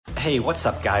Hey, what's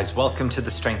up, guys? Welcome to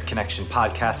the Strength Connection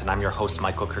podcast, and I'm your host,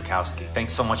 Michael Kurkowski.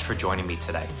 Thanks so much for joining me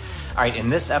today. All right, in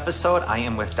this episode, I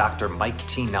am with Dr. Mike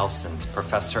T. Nelson,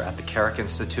 professor at the Carrick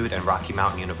Institute and Rocky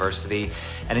Mountain University,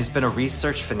 and he's been a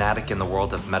research fanatic in the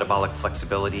world of metabolic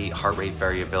flexibility, heart rate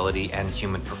variability, and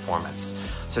human performance.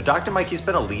 So Dr. Mike, he's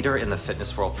been a leader in the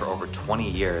fitness world for over 20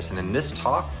 years, and in this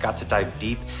talk, got to dive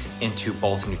deep into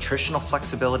both nutritional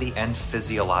flexibility and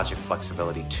physiologic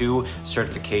flexibility, two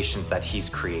certifications that he's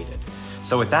created.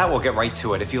 So with that, we'll get right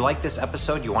to it. If you like this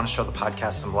episode, you want to show the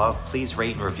podcast some love, please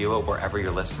rate and review it wherever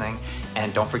you're listening.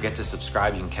 And don't forget to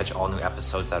subscribe. You can catch all new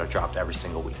episodes that are dropped every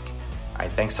single week. All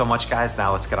right, thanks so much, guys.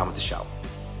 Now let's get on with the show.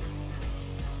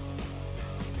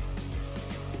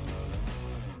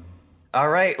 All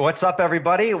right, what's up,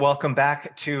 everybody? Welcome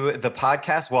back to the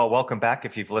podcast. Well, welcome back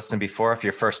if you've listened before. If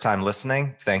you're first time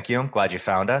listening, thank you. I'm glad you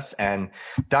found us. And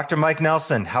Dr. Mike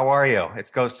Nelson, how are you?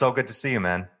 It's so good to see you,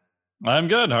 man. I'm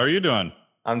good. How are you doing?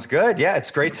 I'm good. Yeah,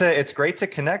 it's great to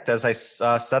connect. As I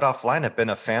said offline, I've been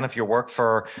a fan of your work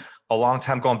for a long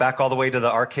time, going back all the way to the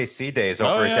RKC days,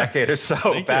 over a decade or so.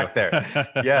 Thank back you. There.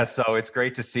 Yeah, so it's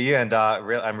great to see you, and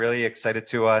I'm really excited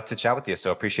to chat with you.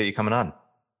 So appreciate you coming on.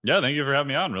 Yeah, thank you for having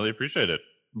me on. Really appreciate it.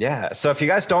 Yeah. So if you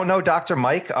guys don't know, Dr.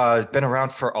 Mike, been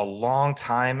around for a long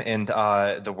time in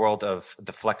the world of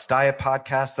the Flex Diet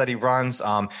podcast that he runs,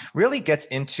 really gets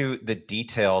into the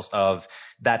details of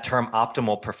that term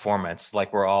optimal performance,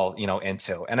 like we're all,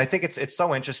 into. And I think it's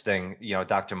so interesting,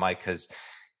 Dr. Mike, because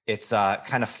it's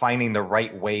kind of finding the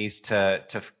right ways to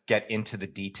get into the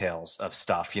details of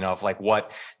stuff, of like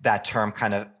what that term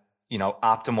kind of,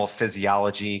 optimal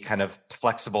physiology, kind of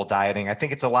flexible dieting. I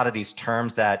think it's a lot of these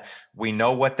terms that we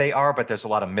know what they are, but there's a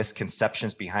lot of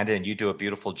misconceptions behind it. And you do a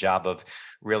beautiful job of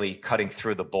really cutting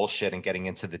through the bullshit and getting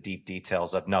into the deep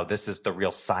details of, no, this is the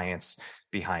real science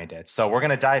behind it. So we're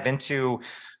going to dive into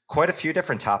quite a few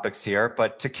different topics here,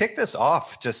 but to kick this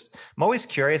off, I'm always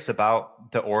curious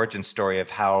about the origin story of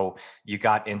how you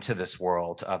got into this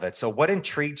world of it. So what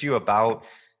intrigued you about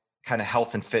kind of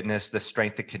health and fitness, the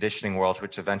strength and conditioning world,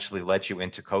 which eventually led you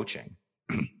into coaching?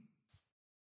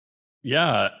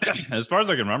 Yeah, as far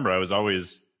as I can remember, I was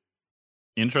always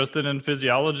interested in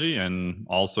physiology and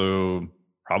also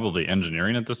probably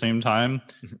engineering at the same time.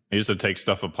 I used to take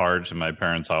stuff apart to my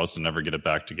parents' house and never get it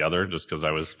back together just because I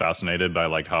was fascinated by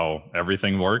like how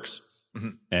everything works.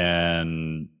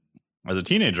 And as a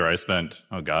teenager, I spent,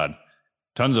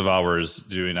 tons of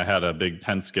hours I had a big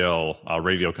 10 scale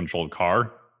radio controlled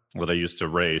car that I used to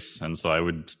race. And so I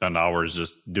would spend hours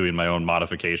just doing my own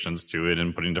modifications to it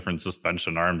and putting different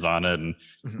suspension arms on it. And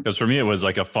because for me, it was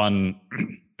like a fun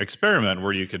experiment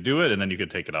where you could do it and then you could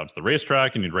take it out to the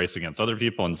racetrack and you'd race against other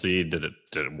people and see, did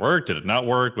it work? Did it not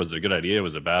work? Was it a good idea?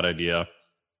 Was it a bad idea?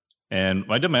 And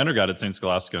I did my undergrad at St.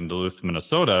 Scholastica in Duluth,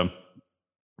 Minnesota.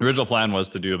 The original plan was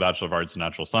to do a Bachelor of Arts in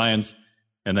Natural Science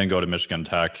and then go to Michigan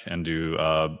Tech and do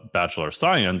a Bachelor of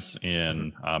Science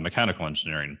in mechanical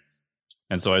engineering.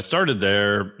 And so I started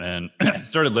there and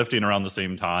started lifting around the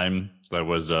same time. So I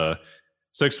was a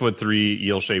 6'3"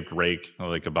 eel-shaped rake,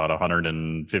 like about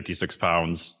 156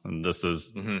 pounds. And this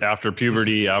is after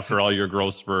puberty, after all your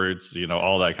growth spurts,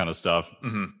 all that kind of stuff.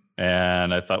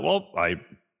 And I thought, well, I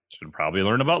should probably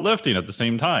learn about lifting at the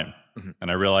same time. And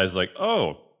I realized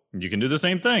you can do the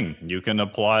same thing. You can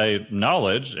apply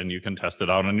knowledge and you can test it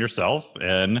out on yourself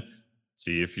and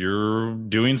see if you're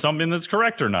doing something that's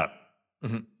correct or not.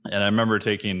 And I remember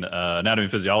taking anatomy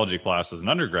and physiology class as an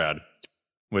undergrad,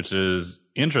 which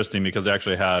is interesting because they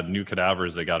actually had new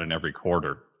cadavers they got in every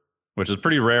quarter, which is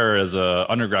pretty rare as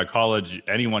a undergrad college.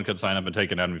 Anyone could sign up and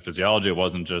take anatomy and physiology. It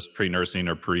wasn't just pre-nursing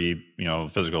or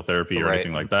physical therapy or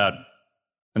anything like that.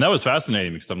 And that was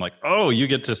fascinating because I'm like, oh, you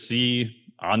get to see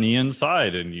on the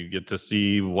inside and you get to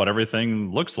see what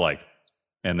everything looks like.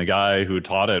 And the guy who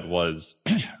taught it was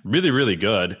really, really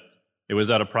good. It was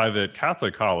at a private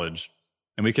Catholic college.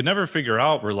 And we could never figure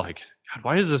out, we're like, God,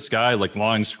 why is this guy like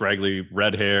long, scraggly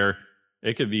red hair?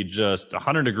 It could be just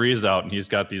 100 degrees out and he's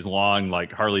got these long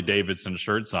like Harley Davidson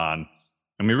shirts on.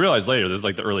 And we realized later, this is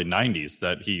like the early 90s,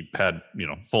 that he had,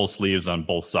 full sleeves on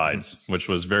both sides, which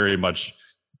was very much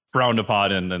frowned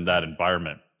upon in that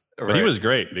environment. Right. But he was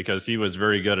great because he was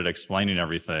very good at explaining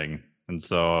everything. And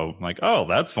so I'm like, oh,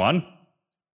 that's fun.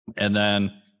 And then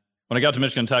when I got to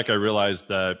Michigan Tech, I realized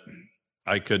that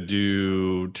I could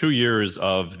do 2 years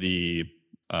of the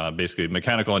basically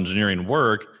mechanical engineering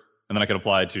work, and then I could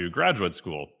apply to graduate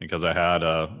school because I had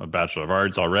a Bachelor of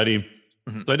Arts already.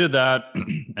 So I did that,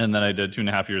 and then I did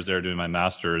 2.5 years there doing my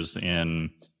master's in,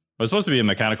 I was supposed to be in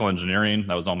mechanical engineering.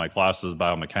 That was all my classes,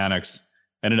 biomechanics.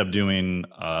 I ended up doing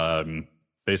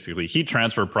basically heat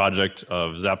transfer project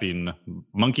of zapping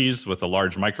monkeys with a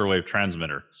large microwave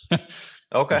transmitter.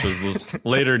 Okay. Which was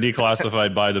later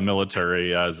declassified by the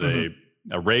military as a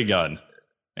ray gun.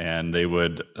 And they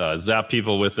would zap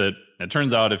people with it. It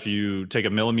turns out if you take a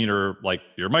millimeter, like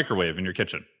your microwave in your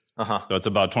kitchen, so it's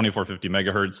about 2450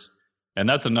 megahertz, and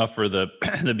that's enough for the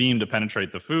beam to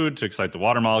penetrate the food, to excite the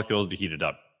water molecules, to heat it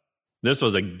up. This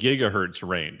was a gigahertz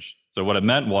range. So what it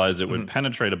meant was it would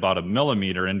penetrate about a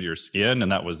millimeter into your skin,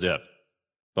 and that was it.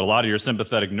 But a lot of your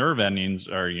sympathetic nerve endings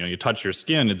are, you touch your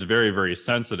skin, it's very, very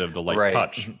sensitive to light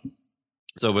touch.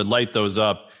 So it would light those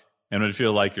up, and it would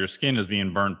feel like your skin is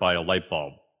being burnt by a light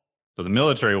bulb. So the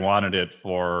military wanted it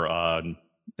for,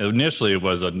 initially it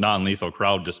was a non-lethal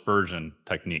crowd dispersion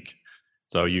technique.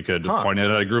 So you could point it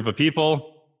at a group of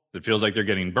people. It feels like they're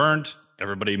getting burnt.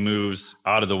 Everybody moves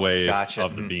out of the way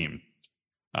of the beam,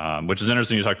 which is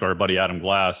interesting. You talked about our buddy Adam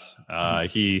Glass. I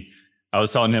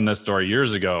was telling him this story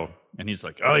years ago, and he's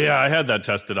like, "Oh yeah, I had that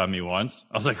tested on me once."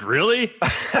 I was like, "Really?"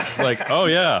 He's like, "Oh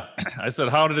yeah." I said,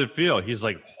 "How did it feel?" He's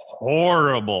like,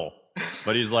 "Horrible."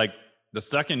 But he's like, the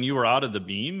second you were out of the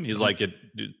beam, he's like,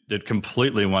 it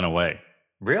completely went away.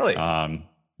 Really?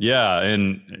 Yeah.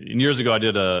 And years ago, I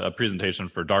did a presentation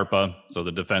for DARPA, so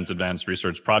the Defense Advanced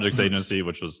Research Projects Agency,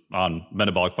 which was on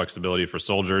metabolic flexibility for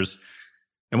soldiers.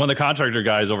 And when the contractor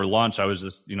guys over lunch, I was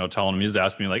just, telling him, he's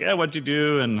asking me like, "Hey, what'd you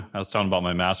do?" And I was telling him about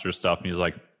my master's stuff. And he's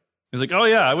like, "Oh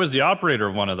yeah, I was the operator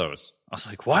of one of those." I was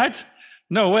like, "What?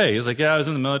 No way." He's like, "Yeah, I was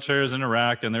in the military, I was in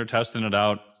Iraq, and they're testing it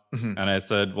out." And I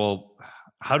said, "Well,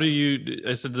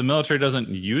 I said, the military doesn't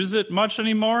use it much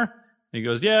anymore." He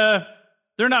goes, "Yeah,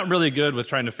 they're not really good with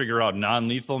trying to figure out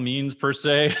non-lethal means per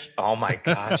se." Oh my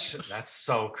gosh, that's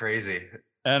so crazy.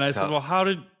 And I said, "Well, how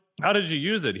did you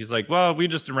use it?" He's like, "Well, we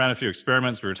just ran a few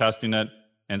experiments. We were testing it.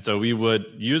 And so we would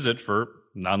use it for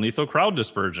non-lethal crowd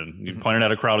dispersion. You point it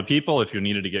at a crowd of people if you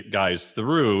needed to get guys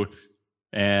through."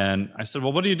 And I said,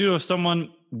 "Well, what do you do if someone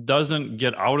doesn't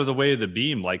get out of the way of the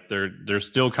beam? Like they're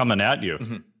still coming at you?"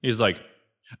 He's like,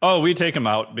 "Oh, we take them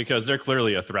out because they're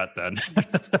clearly a threat then."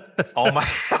 Oh my.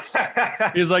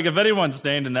 He's like, "If anyone's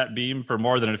staying in that beam for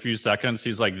more than a few seconds,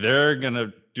 he's like, they're going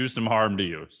to do some harm to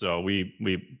you. So we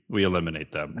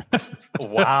eliminate them."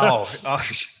 Wow.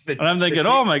 And I'm thinking,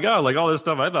 oh my God, like all this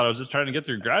stuff. I thought I was just trying to get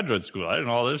through graduate school. I didn't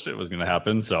know all this shit was going to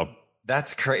happen. So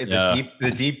that's crazy. Yeah.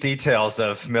 The deep details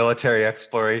of military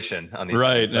exploration on these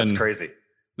things. That's crazy.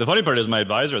 The funny part is my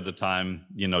advisor at the time,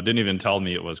 didn't even tell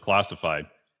me it was classified.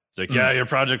 It's like, "Yeah, your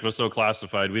project was so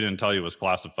classified. We didn't tell you it was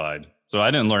classified." So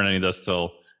I didn't learn any of this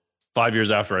till 5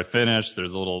 years after I finished.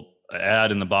 There's a little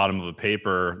ad in the bottom of a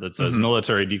paper that says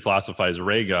military declassifies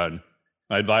ray gun.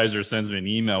 My advisor sends me an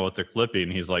email with the clipping.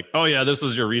 He's like, "Oh yeah, this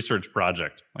is your research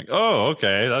project." I'm like, "Oh,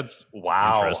 okay. That's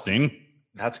interesting."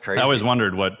 That's crazy. I always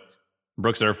wondered what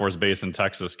Brooks Air Force Base in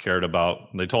Texas cared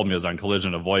about. They told me it was on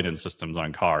collision avoidance systems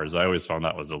on cars. I always found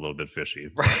that was a little bit fishy.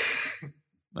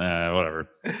 Whatever.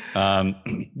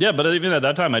 Yeah, but even at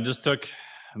that time, I just took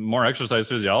more exercise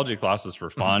physiology classes for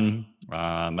fun.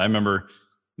 I remember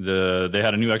they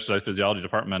had a new exercise physiology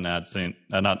department at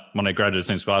not when I graduated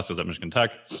St. Scholastic, was at Michigan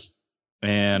Tech.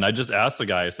 And I just asked the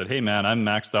guy, I said, "Hey man, I'm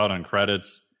maxed out on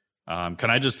credits. Can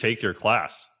I just take your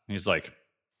class?" And he's like,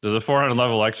 "There's a 400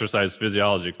 level exercise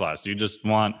physiology class. You just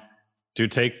want to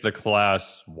take the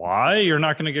class. Why? You're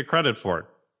not going to get credit for it."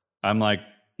 I'm like,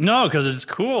 "No, because it's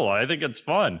cool. I think it's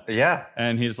fun." Yeah.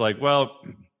 And he's like, "Well,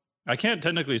 I can't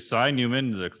technically sign you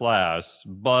into the class,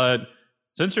 but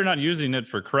since you're not using it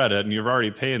for credit and you're already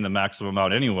paying the maximum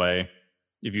amount anyway,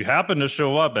 if you happen to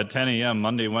show up at 10 a.m.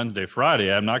 Monday, Wednesday,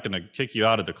 Friday, I'm not going to kick you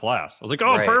out of the class." I was like,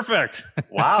 "Oh, right. Perfect."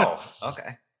 Wow.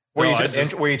 Okay. Were you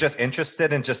just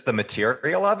interested in just the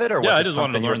material of it, or was I just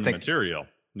wanted to learn the material?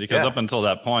 Because up until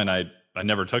that point, I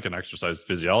never took an exercise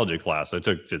physiology class. I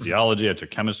took physiology, I took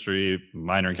chemistry,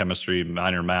 minor in chemistry,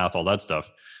 minor math, all that stuff.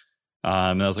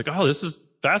 And I was like, "Oh, this is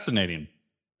fascinating."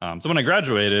 So when I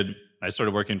graduated, I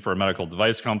started working for a medical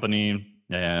device company,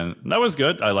 and that was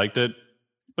good. I liked it.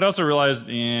 But I also realized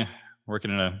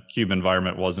working in a cube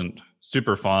environment wasn't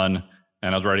super fun.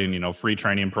 And I was writing, free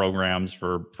training programs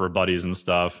for buddies and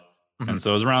stuff. And so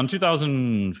it was around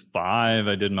 2005,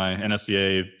 I did my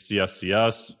NSCA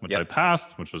CSCS, which I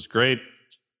passed, which was great.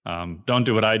 Don't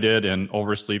do what I did and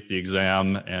oversleep the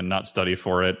exam and not study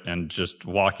for it and just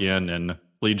walk in and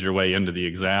bleed your way into the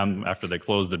exam after they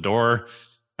closed the door.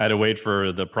 I had to wait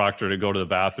for the proctor to go to the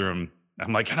bathroom.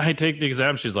 I'm like, "Can I take the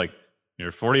exam?" She's like,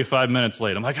 "You're 45 minutes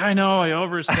late." I'm like, "I know, I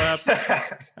overslept."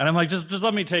 And I'm like, just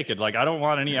let me take it. Like, I don't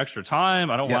want any extra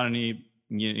time. I don't want any,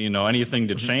 anything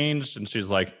to change. And she's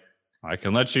like, "I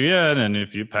can let you in. And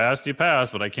if you pass, you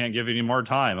pass, but I can't give you any more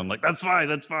time." I'm like, That's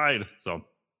fine. So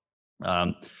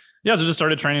Yeah, so just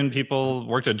started training people,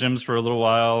 worked at gyms for a little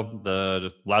while.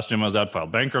 The last gym I was at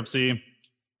filed bankruptcy.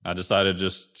 I decided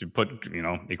just to put,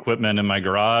 equipment in my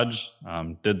garage.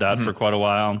 Did that for quite a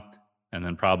while. And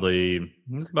then probably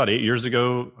about 8 years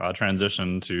ago,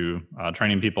 transitioned to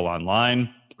training people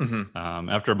online.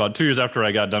 After about 2 years after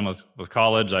I got done with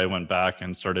college, I went back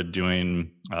and started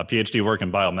doing PhD work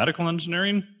in biomedical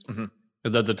engineering.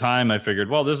 Because at the time I figured,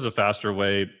 well, this is a faster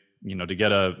way, to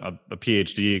get a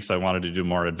PhD, because I wanted to do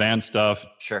more advanced stuff.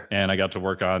 Sure. And I got to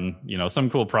work on, some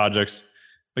cool projects.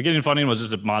 But getting funding was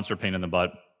just a monster pain in the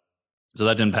butt. So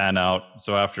that didn't pan out.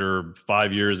 So after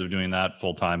 5 years of doing that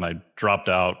full time, I dropped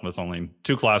out with only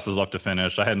 2 classes left to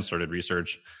finish. I hadn't started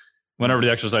research. Went over to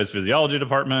the exercise physiology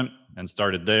department and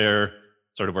started there.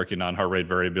 Started working on heart rate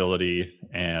variability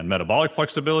and metabolic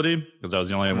flexibility, because I was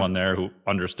the only one there who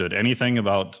understood anything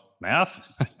about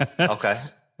math. Okay.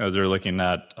 As they're looking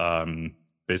at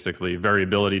basically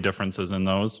variability differences in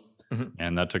those.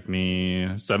 And that took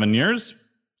me 7 years.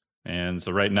 And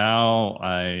so right now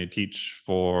I teach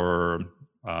for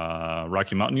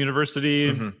Rocky Mountain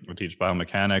University. I teach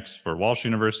biomechanics for Walsh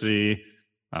University.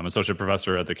 I'm associate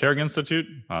professor at the Carrick Institute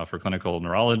for clinical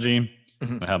neurology.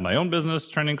 I have my own business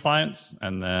training clients.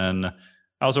 And then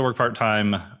I also work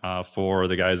part-time for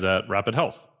the guys at Rapid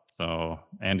Health. So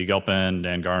Andy Gilpin,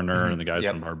 Dan Garner, and the guys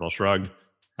from Barbell Shrugged.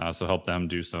 So help them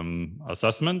do some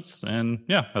assessments and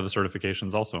have the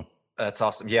certifications also. That's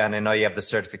awesome. Yeah. And I know you have the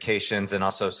certifications and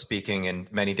also speaking in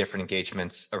many different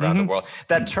engagements around the world.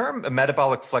 That term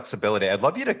metabolic flexibility, I'd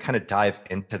love you to kind of dive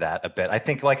into that a bit. I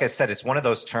think, like I said, it's one of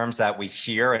those terms that we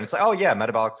hear and it's like, oh yeah,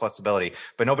 metabolic flexibility,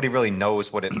 but nobody really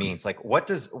knows what it means. Like what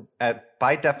does,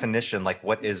 by definition, like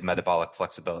what is metabolic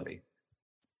flexibility?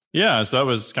 Yeah. So that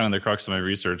was kind of the crux of my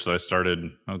research that I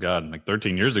started, like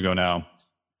 13 years ago now.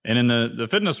 And in the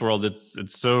fitness world, it's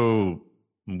so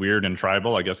weird and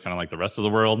tribal, I guess, kind of like the rest of the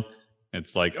world.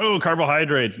 It's like, oh,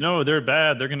 carbohydrates, no, they're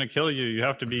bad. They're going to kill you. You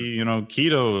have to be,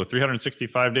 keto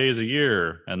 365 days a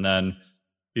year. And then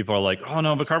people are like, oh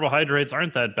no, but carbohydrates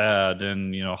aren't that bad.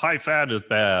 And, high fat is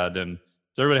bad. And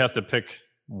so everybody has to pick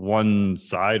one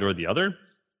side or the other.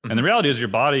 And the reality is your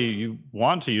body, you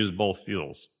want to use both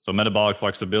fuels. So metabolic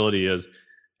flexibility is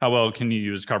how well can you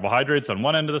use carbohydrates on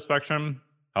one end of the spectrum?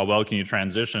 How well can you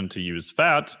transition to use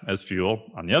fat as fuel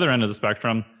on the other end of the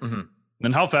spectrum?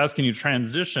 Then how fast can you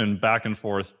transition back and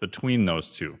forth between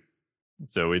those two?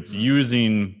 So it's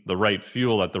using the right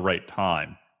fuel at the right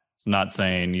time. It's not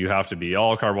saying you have to be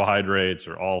all carbohydrates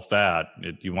or all fat.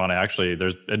 You want to actually,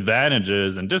 there's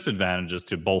advantages and disadvantages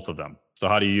to both of them. So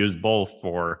how do you use both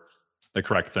for the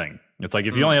correct thing? It's like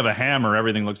if you only have a hammer,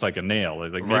 everything looks like a nail.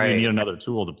 Like maybe you need another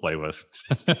tool to play with.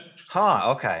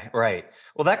 Okay. Right.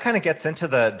 Well, that kind of gets into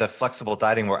the flexible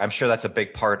dieting, where I'm sure that's a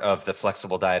big part of the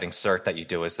flexible dieting cert that you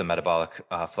do, is the metabolic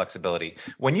flexibility.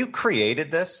 When you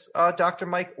created this, Dr.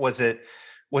 Mike, was it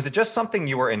just something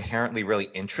you were inherently really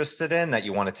interested in that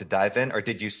you wanted to dive in, or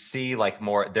did you see like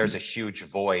more, there's a huge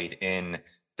void in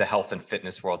the health and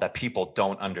fitness world that people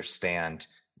don't understand,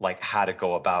 like how to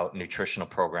go about nutritional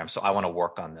programs? So I want to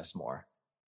work on this more.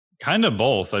 Kind of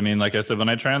both. I mean, like I said, when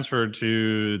I transferred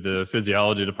to the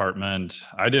physiology department,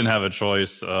 I didn't have a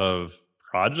choice of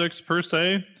projects per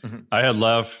se. I had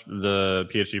left the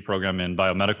PhD program in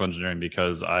biomedical engineering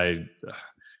because at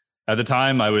the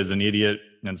time I was an idiot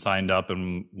and signed up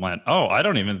and went, oh, I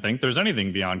don't even think there's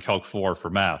anything beyond Calc 4 for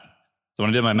math. So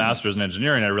when I did my master's in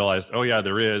engineering, I realized, oh yeah,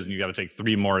 there is. And you got to take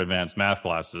 3 more advanced math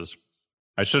classes.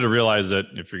 I should have realized that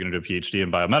if you're going to do a PhD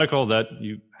in biomedical, that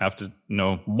you have to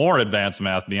know more advanced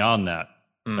math beyond that.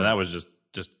 And that was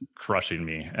just crushing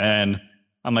me. And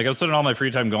I'm like, I was spending all my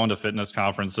free time going to fitness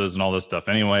conferences and all this stuff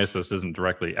anyway, so this isn't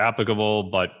directly applicable,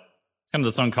 but it's kind of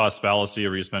the sunk cost fallacy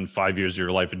where you spend 5 years of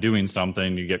your life doing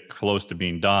something, you get close to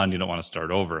being done, you don't want to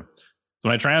start over. So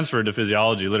when I transferred to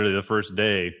physiology, literally the first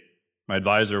day, my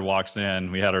advisor walks in,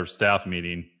 we had our staff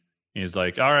meeting. He's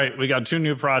like, all right, we got 2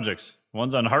 new projects.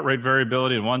 One's on heart rate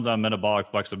variability and one's on metabolic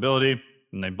flexibility.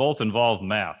 And they both involve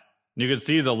math. And you can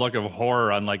see the look of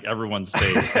horror on like everyone's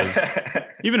face. Because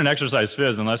even in exercise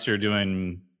phys, unless you're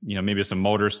doing, maybe some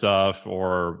motor stuff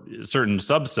or certain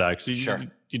subsects,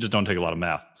 you just don't take a lot of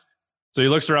math. So he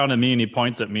looks around at me and he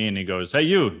points at me and he goes, hey,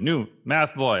 you new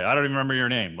math boy, I don't even remember your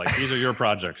name. Like, these are your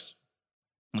projects.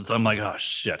 And so I'm like, oh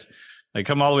shit. I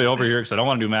come all the way over here because I don't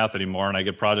want to do math anymore. And I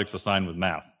get projects assigned with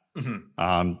math.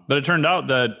 But it turned out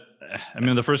that,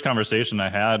 the first conversation I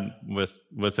had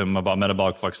with him about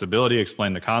metabolic flexibility,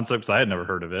 explained the concepts. I had never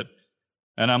heard of it.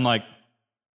 And I'm like,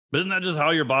 but isn't that just how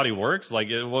your body works? Like,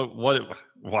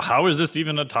 how is this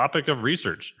even a topic of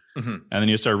research? And then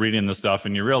you start reading the stuff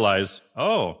and you realize,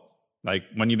 oh, like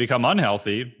when you become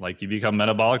unhealthy, like you become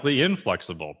metabolically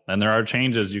inflexible. And there are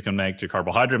changes you can make to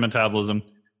carbohydrate metabolism,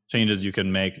 changes you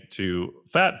can make to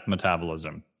fat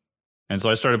metabolism. And so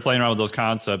I started playing around with those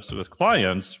concepts with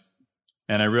clients,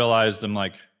 and I realized I'm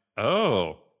like,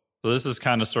 oh, so this is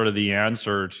kind of sort of the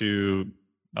answer to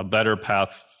a better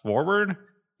path forward.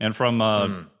 And from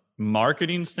a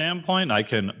marketing standpoint, I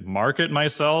can market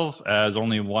myself as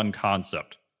only one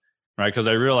concept, right? Because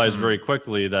I realized very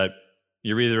quickly that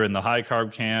you're either in the high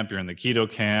carb camp, you're in the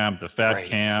keto camp, the fat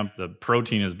camp, the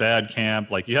protein is bad camp.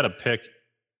 Like you had to pick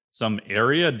some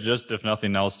area, just if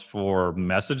nothing else, for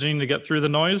messaging to get through the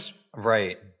noise.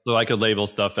 Right. So I could label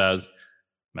stuff as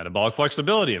metabolic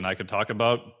flexibility, and I could talk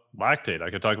about lactate. I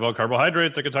could talk about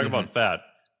carbohydrates. I could talk about fat.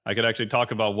 I could actually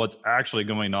talk about what's actually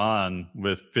going on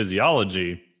with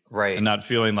physiology, right, and not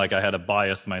feeling like I had to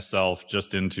bias myself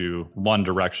just into one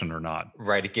direction or not.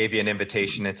 Right. It gave you an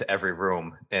invitation into every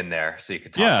room in there, so you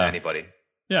could talk to anybody.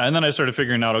 Yeah. And then I started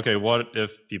figuring out, okay, what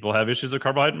if people have issues with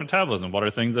carbohydrate metabolism? What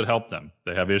are things that help them?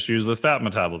 They have issues with fat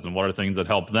metabolism. What are things that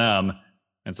help them?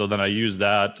 And so then I used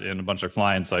that in a bunch of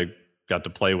clients I got to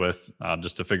play with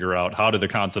just to figure out how do the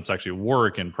concepts actually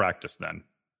work in practice then.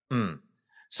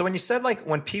 So when you said like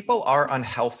when people are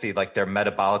unhealthy, like they're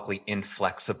metabolically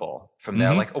inflexible from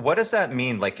there, like what does that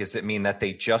mean? Like, does it mean that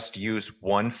they just use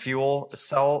one fuel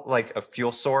cell, like a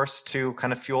fuel source to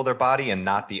kind of fuel their body and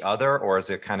not the other? Or is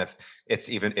it kind of,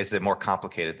 is it more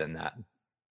complicated than that?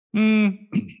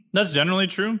 That's generally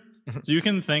true. So you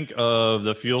can think of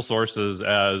the fuel sources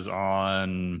as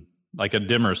on like a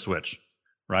dimmer switch,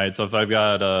 right? So if I've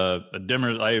got a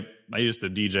dimmer, I used to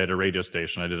DJ at a radio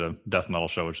station. I did a death metal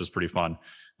show, which was pretty fun.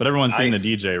 But everyone's seen the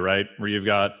DJ, right? Where you've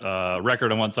got a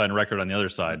record on one side and a record on the other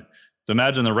side. So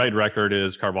imagine the right record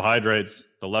is carbohydrates,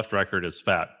 the left record is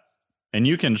fat. And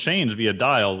you can change via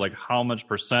dial like how much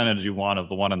percentage you want of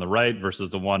the one on the right versus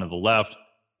the one on the left.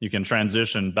 You can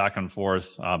transition back and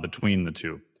forth between the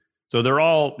two. So they're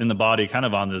all in the body kind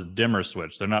of on this dimmer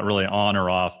switch. They're not really on or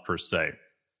off per se.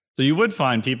 So you would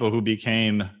find people who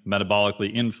became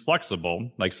metabolically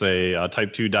inflexible, like say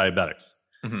type 2 diabetics,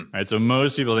 right? So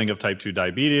most people think of type 2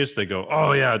 diabetes. They go,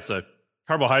 oh yeah, it's a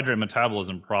carbohydrate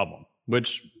metabolism problem,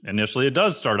 which initially it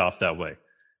does start off that way.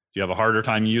 If you have a harder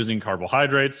time using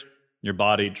carbohydrates, your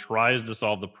body tries to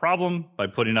solve the problem by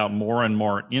putting out more and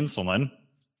more insulin.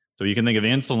 So you can think of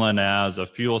insulin as a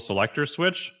fuel selector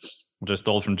switch, which I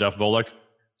stole from Jeff Volek.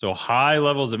 So high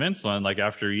levels of insulin, like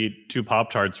after you eat 2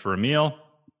 Pop-Tarts for a meal,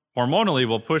 hormonally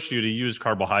will push you to use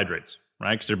carbohydrates,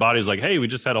 right? Because your body's like, hey, we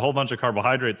just had a whole bunch of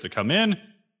carbohydrates that come in.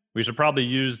 We should probably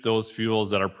use those fuels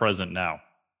that are present now.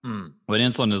 When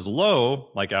insulin is low,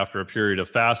 like after a period of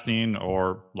fasting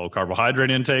or low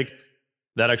carbohydrate intake,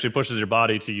 that actually pushes your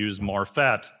body to use more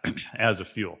fat as a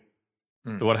fuel.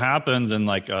 So what happens in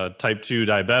like a type 2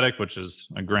 diabetic, which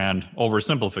is a grand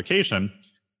oversimplification,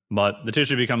 but the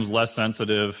tissue becomes less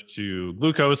sensitive to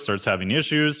glucose, starts having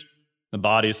issues. The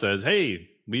body says, hey,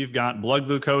 we've got blood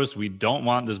glucose. We don't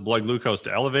want this blood glucose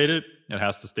to elevate it. It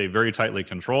has to stay very tightly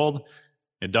controlled.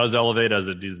 It does elevate as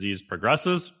the disease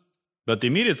progresses. But the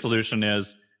immediate solution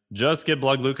is just get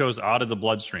blood glucose out of the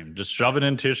bloodstream. Just shove it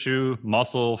in tissue,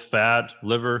 muscle, fat,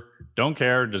 liver. Don't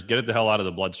care. Just get it the hell out of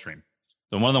the bloodstream.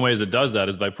 So one of the ways it does that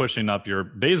is by pushing up your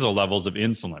basal levels of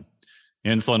insulin.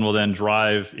 Insulin will then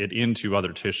drive it into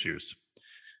other tissues.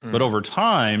 But over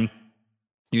time,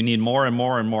 you need more and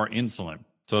more and more insulin.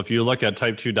 So if you look at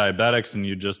type 2 diabetics and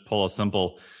you just pull a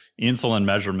simple insulin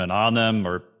measurement on them,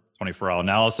 or 24-hour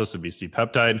analysis would be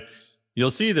C-peptide,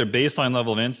 you'll see their baseline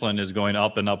level of insulin is going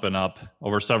up and up and up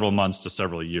over several months to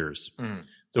several years.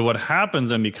 So what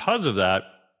happens, and because of that,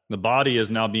 the body is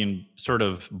now being sort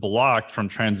of blocked from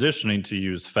transitioning to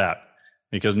use fat,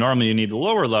 because normally you need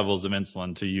lower levels of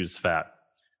insulin to use fat.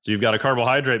 So you've got a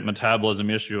carbohydrate metabolism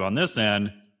issue on this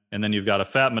end, and then you've got a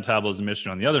fat metabolism issue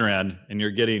on the other end, and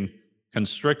you're getting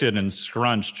constricted and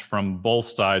scrunched from both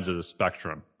sides of the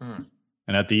spectrum.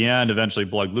 And at the end, eventually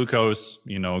blood glucose,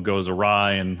 goes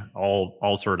awry and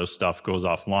all sort of stuff goes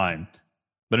offline.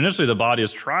 But initially the body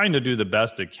is trying to do the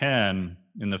best it can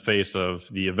in the face of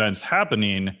the events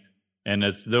happening. And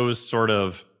it's those sort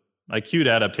of acute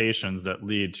adaptations that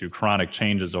lead to chronic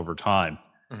changes over time.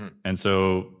 And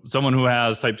so someone who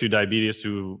has type 2 diabetes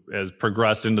who has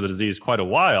progressed into the disease quite a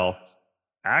while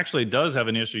actually does have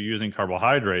an issue using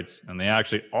carbohydrates, and they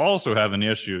actually also have an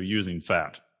issue using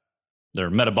fat.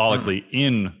 They're metabolically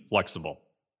inflexible.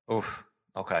 Oof.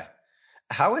 Okay.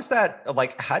 How is that?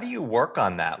 Like, how do you work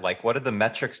on that? Like, what are the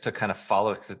metrics to kind of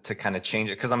follow to kind of change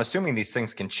it? Because I'm assuming these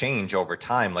things can change over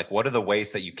time. Like, what are the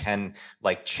ways that you can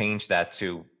like change that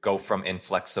to go from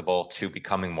inflexible to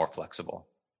becoming more flexible?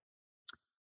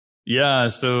 Yeah.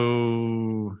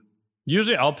 So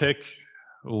usually I'll pick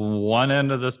one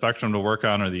end of the spectrum to work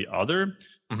on or the other.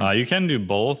 You can do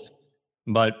both,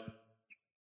 but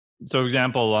so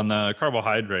example on the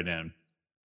carbohydrate end,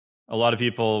 a lot of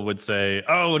people would say,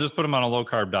 oh, we'll just put them on a low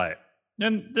carb diet.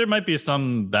 And there might be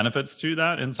some benefits to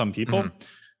that in some people.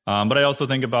 But I also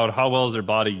think about how well is their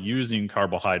body using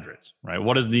carbohydrates, right?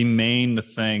 What is the main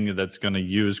thing that's going to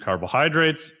use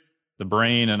carbohydrates? The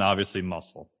brain and obviously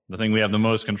muscle. The thing we have the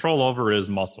most control over is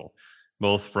muscle,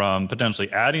 both from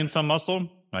potentially adding some muscle,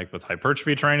 like with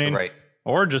hypertrophy training, right,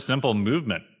 or just simple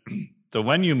movement. So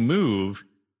when you move,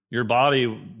 your body,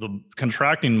 the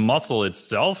contracting muscle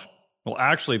itself will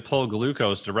actually pull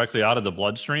glucose directly out of the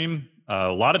bloodstream, a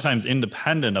lot of times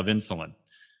independent of insulin.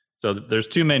 So there's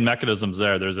two main mechanisms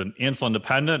there. There's an insulin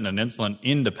dependent and an insulin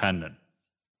independent.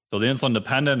 So the insulin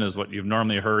dependent is what you've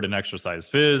normally heard in exercise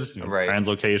phys, right,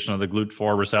 translocation of the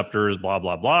GLUT4 receptors, blah,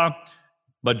 blah, blah.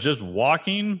 But just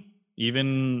walking,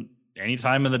 even any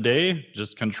time in the day,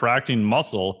 just contracting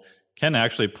muscle can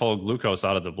actually pull glucose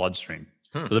out of the bloodstream.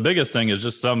 So the biggest thing is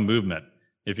just some movement.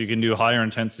 If you can do higher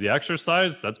intensity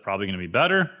exercise, that's probably going to be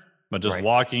better. But just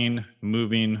walking,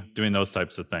 moving, doing those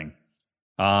types of things.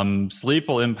 Sleep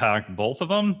will impact both of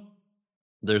them.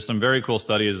 There's some very cool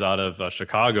studies out of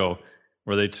Chicago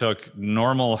where they took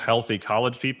normal, healthy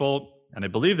college people, and I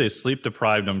believe they sleep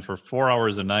deprived them for 4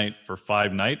 hours a night for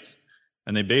 5 nights.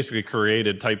 And they basically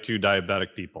created type 2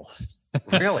 diabetic people.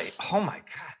 Really? Oh my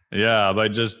God. Yeah, by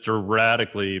just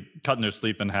dramatically cutting their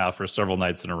sleep in half for several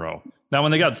nights in a row. Now,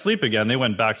 when they got sleep again, they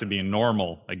went back to being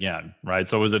normal again, right?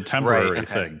 So it was a temporary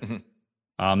thing.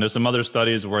 There's some other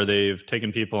studies where they've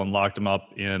taken people and locked them up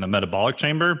in a metabolic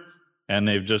chamber, and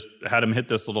they've just had them hit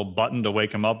this little button to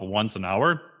wake them up once an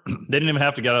hour. They didn't even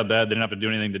have to get out of bed. They didn't have to do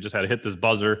anything. They just had to hit this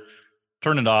buzzer,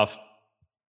 turn it off.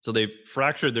 So they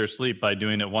fractured their sleep by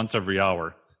doing it once every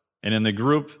hour. And in the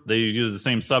group, they use the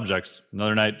same subjects.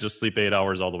 Another night, just sleep 8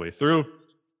 hours all the way through.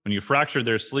 When you fractured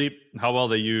their sleep, how well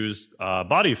they used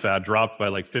body fat dropped by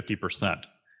like 50%.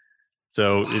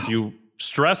 So if you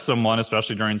stress someone,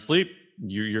 especially during sleep,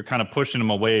 you're kind of pushing them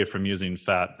away from using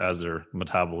fat as their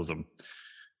metabolism.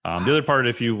 The other part,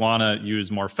 if you want to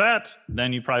use more fat,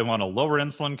 then you probably want a lower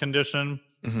insulin condition.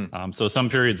 So some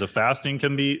periods of fasting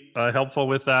can be helpful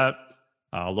with that.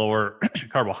 Lower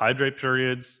carbohydrate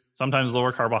periods. Sometimes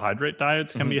lower carbohydrate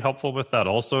diets can be helpful with that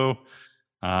also.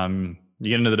 You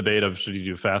get into the debate of should you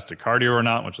do fasted cardio or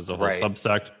not, which is a whole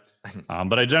subsect.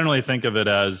 But I generally think of it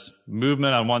as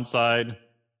movement on one side,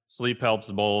 sleep helps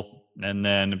both, and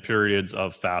then periods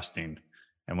of fasting.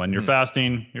 And when you're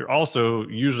fasting, you're also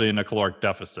usually in a caloric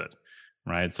deficit,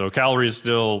 right? So calories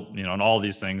still, and all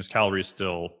these things, calories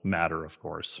still matter, of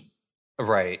course.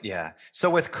 Right. Yeah.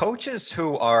 So with coaches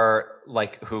who are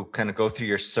who kind of go through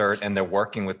your cert and they're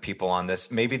working with people on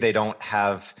this, maybe they don't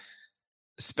have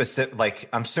specific,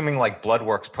 I'm assuming blood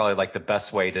work's probably the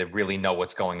best way to really know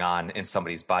what's going on in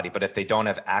somebody's body. But if they don't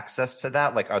have access to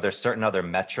that, are there certain other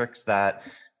metrics that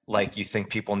you think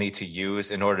people need to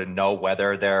use in order to know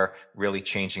whether they're really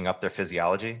changing up their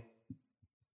physiology?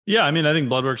 Yeah. I think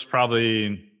blood work's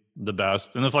probably the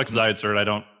best. In the Flex Diet cert, I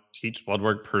don't teach blood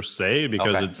work per se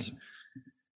because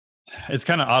it's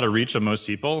kind of out of reach of most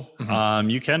people.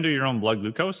 You can do your own blood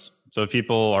glucose. So if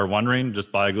people are wondering,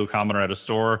 just buy a glucometer at a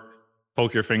store,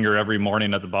 poke your finger every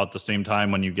morning at about the same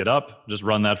time when you get up, just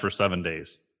run that for 7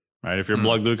 days, right? If your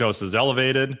blood glucose is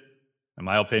elevated, in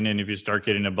my opinion, if you start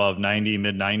getting above 90,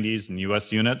 mid 90s in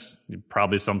US units,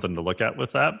 probably something to look at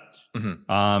with that.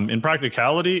 In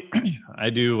practicality, I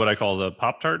do what I call the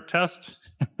Pop-Tart test.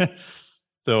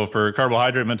 So for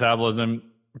carbohydrate metabolism,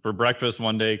 for breakfast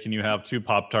one day, can you have 2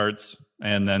 Pop-Tarts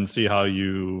and then see how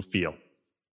you feel?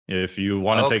 If you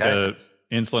want to take a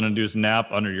insulin-induced nap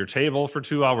under your table for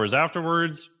 2 hours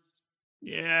afterwards,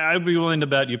 I'd be willing to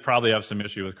bet you probably have some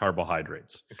issue with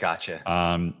carbohydrates.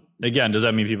 Gotcha. Again, does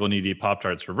that mean people need to eat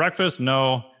Pop-Tarts for breakfast?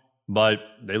 No, but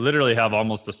they literally have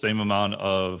almost the same amount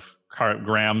of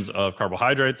grams of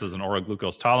carbohydrates as an oral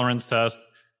glucose tolerance test.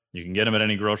 You can get them at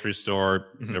any grocery store.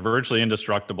 They're virtually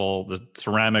indestructible. The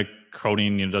ceramic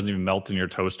coating doesn't even melt in your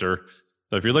toaster.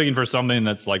 So if you're looking for something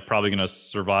that's probably going to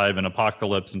survive an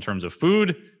apocalypse in terms of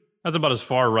food, that's about as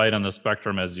far right on the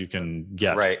spectrum as you can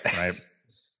get. Right.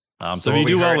 So if you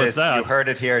do well with that, you heard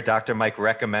it here. Dr. Mike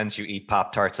recommends you eat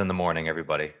Pop-Tarts in the morning,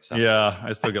 everybody. So. Yeah,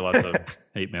 I still get lots of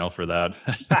hate mail for that.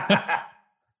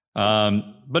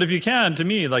 But if you can, to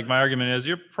me, my argument is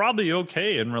you're probably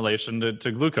okay in relation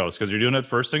to glucose because you're doing it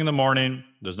first thing in the morning.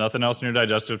 There's nothing else in your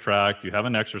digestive tract. You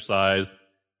haven't exercised.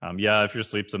 If your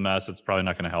sleep's a mess, it's probably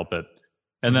not going to help it.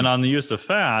 And then on the use of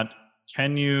fat,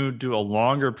 can you do a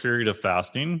longer period of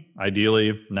fasting,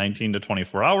 ideally 19 to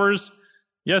 24 hours?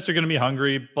 Yes, you're going to be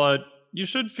hungry, but you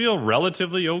should feel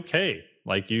relatively okay.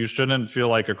 Like you shouldn't feel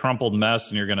like a crumpled mess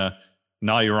and you're going to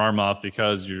gnaw your arm off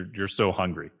because you're so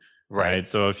hungry. Right.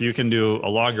 So if you can do a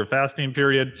longer fasting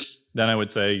period, then I would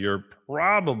say you're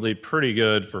probably pretty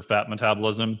good for fat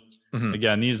metabolism.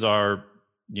 Again, these are,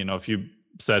 if you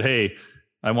said, hey,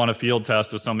 I want a field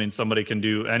test of something somebody can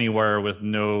do anywhere with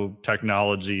no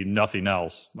technology, nothing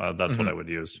else, that's what I would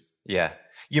use. Yeah.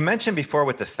 You mentioned before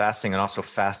with the fasting and also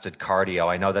fasted cardio.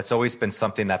 I know that's always been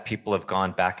something that people have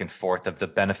gone back and forth of the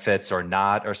benefits or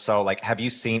not or so. Like, have you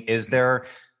seen, is there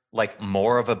like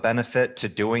more of a benefit to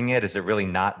doing it? Is it really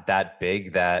not that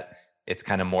big that it's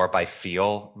kind of more by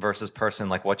feel versus person?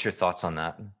 Like, what's your thoughts on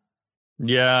that?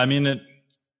 Yeah, I mean,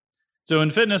 so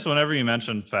in fitness, whenever you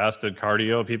mention fasted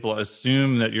cardio, people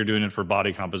assume that you're doing it for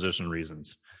body composition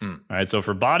reasons. Right. So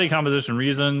for body composition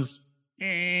reasons,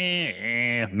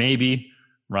 maybe,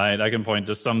 right? I can point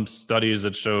to some studies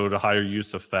that showed a higher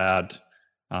use of fat.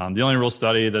 The only real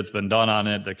study that's been done on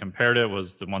it that compared it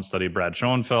was the one study Brad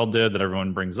Schoenfeld did that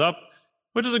everyone brings up,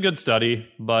 which is a good study,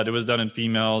 but it was done in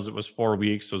females. It was 4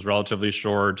 weeks. It was relatively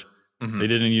short. They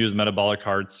didn't use metabolic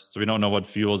carts, so we don't know what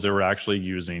fuels they were actually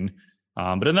using.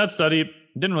 But in that study, it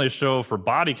didn't really show for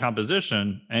body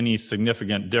composition any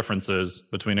significant differences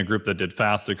between a group that did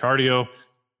fasted cardio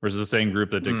versus the same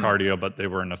group that did cardio, but they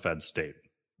were in a fed state.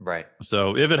 Right.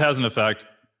 So if it has an effect,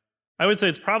 I would say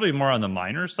it's probably more on the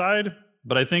minor side,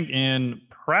 but I think in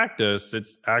practice,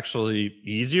 it's actually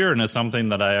easier and is something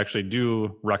that I actually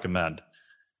do recommend.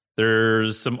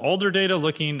 There's some older data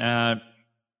looking at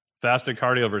fasted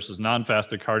cardio versus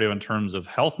non-fasted cardio in terms of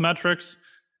health metrics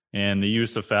and the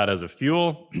use of fat as a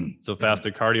fuel. So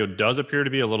fasted cardio does appear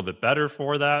to be a little bit better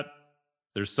for that.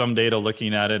 There's some data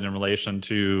looking at it in relation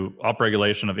to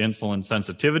upregulation of insulin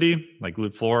sensitivity, like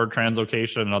GLUT4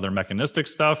 translocation and other mechanistic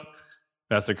stuff.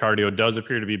 Fasted cardio does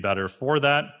appear to be better for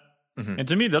that. And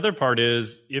to me, the other part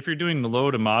is if you're doing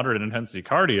low to moderate intensity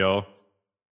cardio,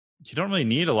 you don't really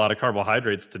need a lot of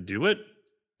carbohydrates to do it.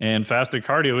 And fasted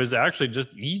cardio is actually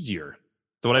just easier.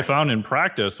 So what I found in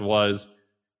practice was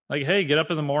like, hey, get up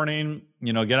in the morning,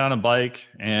 get on a bike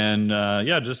and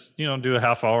just, do a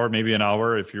half hour, maybe an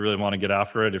hour if you really want to get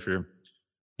after it. If you're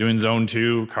doing zone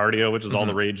 2 cardio, which is all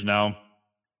the rage now.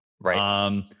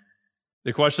 Right.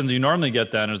 The questions you normally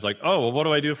get then is like, oh, well, what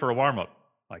do I do for a warm up?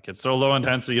 Like it's so low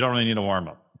intensity, you don't really need a warm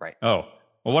up. Right. Oh,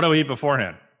 well, what do I eat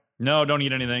beforehand? No, don't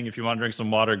eat anything. If you want to drink some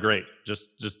water, great.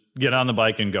 Just get on the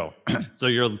bike and go. So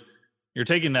you're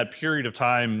taking that period of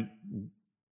time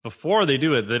before they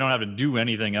do it. They don't have to do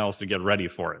anything else to get ready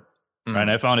for it. Right. And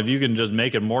I found if you can just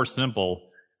make it more simple,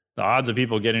 the odds of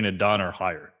people getting it done are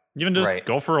higher. Even just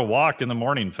go for a walk in the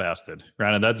morning fasted.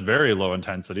 Granted, that's very low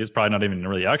intensity. It's probably not even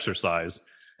really exercise.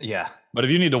 Yeah. But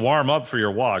if you need to warm up for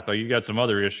your walk, like you got some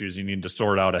other issues you need to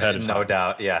sort out ahead of time. No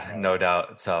doubt. Yeah, no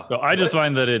doubt. So I just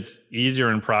find that it's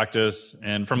easier in practice.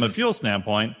 And from a fuel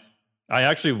standpoint, I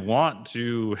actually want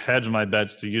to hedge my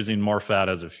bets to using more fat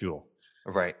as a fuel.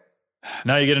 Right.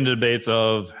 Now you get into debates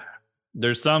of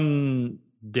there's some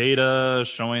data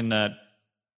showing that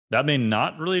may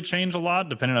not really change a lot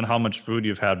depending on how much food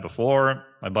you've had before.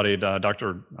 My buddy,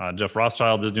 Dr. Jeff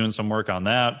Rothschild is doing some work on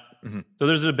that. So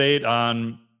there's a debate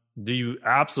on, do you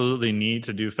absolutely need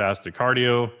to do fasted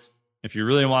cardio? If you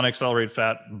really want to accelerate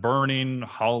fat burning,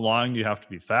 how long do you have to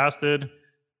be fasted?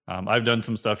 I've done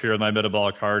some stuff here with my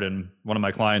metabolic cart, and one of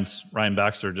my clients, Ryan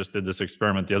Baxter, just did this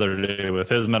experiment the other day with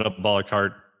his metabolic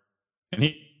cart, and he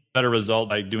got a better result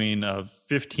by doing a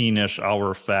 15-ish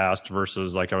hour fast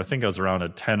versus I think it was around a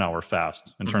 10-hour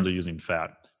fast in terms of using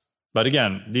fat. But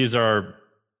again, these are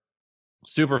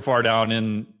super far down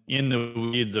in the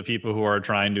weeds of people who are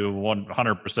trying to 100%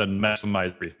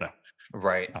 maximize everything.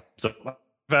 Right. So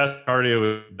fast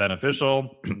cardio is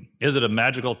beneficial. Is it a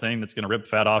magical thing that's going to rip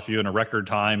fat off you in a record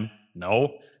time?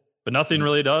 No, but nothing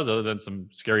really does other than some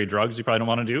scary drugs you probably don't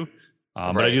want to do.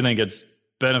 But I do think it's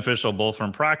beneficial both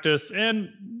from practice and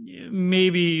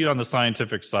maybe on the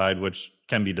scientific side, which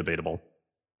can be debatable.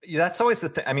 Yeah, that's always the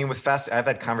thing. I mean, with fast, I've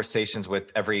had conversations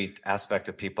with every aspect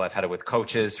of people. I've had it with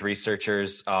coaches,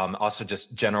 researchers, also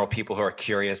just general people who are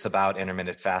curious about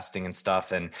intermittent fasting and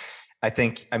stuff. And I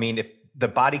think, if the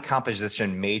body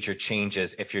composition major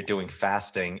changes, if you're doing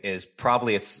fasting, is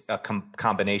probably it's a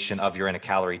combination of you're in a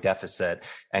calorie deficit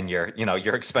and you're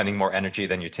expending more energy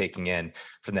than you're taking in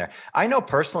from there. I know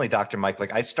personally, Dr. Mike,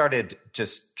 I started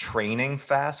just training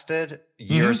fasted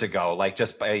years ago,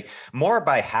 just by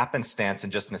happenstance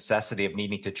and just necessity of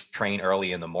needing to train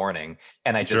early in the morning.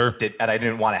 And I just did, and I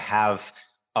didn't want to have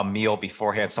a meal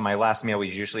beforehand. So my last meal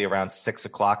was usually around 6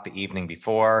 o'clock the evening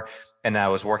before. And I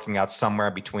was working out somewhere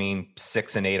between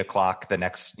 6 and 8 o'clock the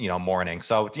next, morning.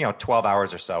 So, 12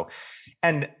 hours or so.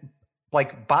 And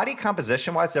like body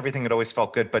composition wise, everything had always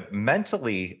felt good, but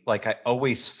mentally, like I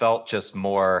always felt just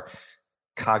more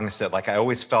cognizant. Like I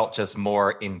always felt just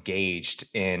more engaged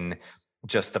in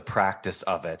just the practice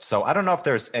of it. So I don't know if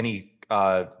there's any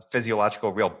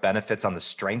physiological real benefits on the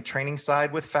strength training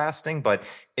side with fasting, but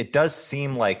it does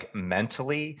seem like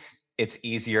mentally it's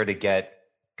easier to get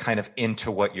kind of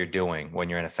into what you're doing when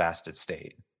you're in a fasted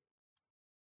state.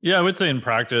 Yeah, I would say in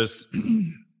practice,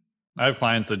 I have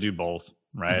clients that do both,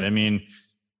 right? Mm-hmm. I mean,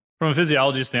 from a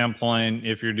physiology standpoint,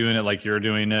 if you're doing it like you're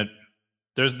doing it,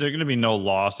 there's going to be no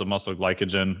loss of muscle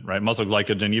glycogen, right? Muscle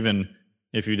glycogen, even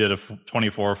if you did a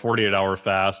 24 or 48 hour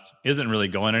fast, isn't really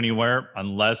going anywhere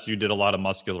unless you did a lot of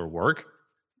muscular work,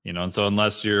 and so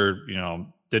unless you're,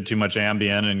 did too much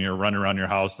Ambien and you're running around your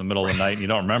house in the middle of the night and you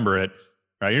don't remember it,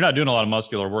 right? You're not doing a lot of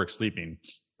muscular work sleeping.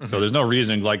 Mm-hmm. So there's no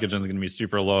reason glycogen is going to be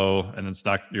super low, and it's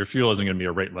not, your fuel isn't going to be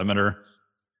a rate limiter.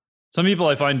 Some people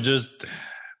I find just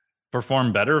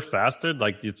perform better fasted.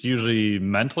 Like it's usually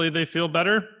mentally they feel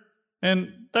better.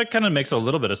 And that kind of makes a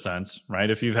little bit of sense, right?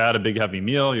 If you've had a big heavy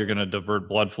meal, you're going to divert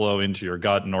blood flow into your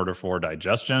gut in order for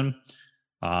digestion.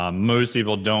 Most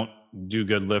people don't do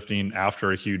good lifting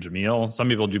after a huge meal. Some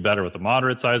people do better with a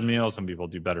moderate sized meal. Some people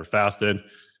do better fasted.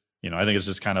 I think it's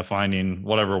just kind of finding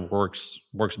whatever works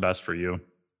best for you.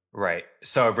 Right.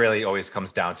 So it really always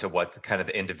comes down to what kind of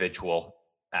the individual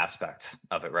aspect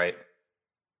of it, right?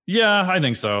 Yeah, I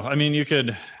think so. I mean, you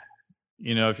could,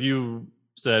 if you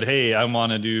said, hey, I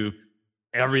want to do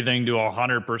everything to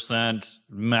 100%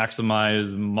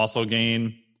 maximize muscle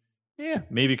gain,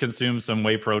 maybe consume some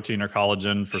whey protein or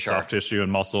collagen for soft tissue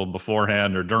and muscle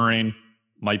beforehand or during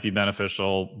might be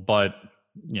beneficial. But,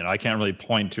 I can't really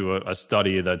point to a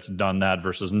study that's done that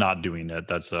versus not doing it.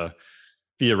 That's a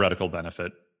theoretical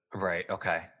benefit. Right.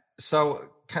 Okay. So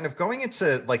kind of going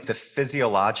into like the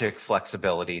physiologic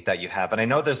flexibility that you have, and I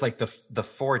know there's like the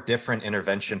 4 different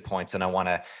intervention points, and I want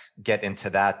to get into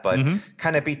that, but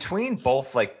kind of between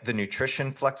both like the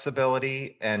nutrition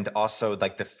flexibility and also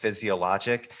like the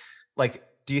physiologic, like,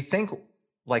 do you think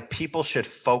like people should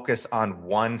focus on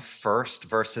one first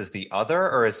versus the other?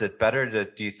 Or is it better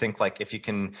do you think like if you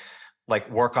can like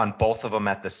work on both of them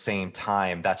at the same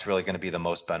time, that's really going to be the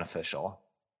most beneficial?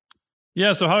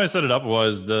 Yeah. So how I set it up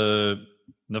was the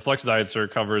Flex Diet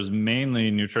Cert covers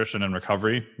mainly nutrition and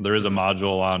recovery. There is a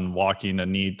module on walking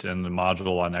and NEAT and a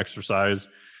module on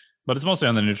exercise, but it's mostly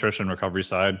on the nutrition recovery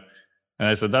side. And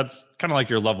I said, that's kind of like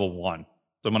your level 1.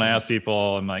 So when I ask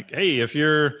people, I'm like, hey, if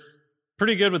you're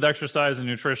pretty good with exercise and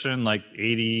nutrition, like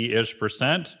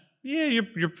 80-ish%,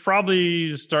 you're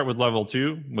probably start with level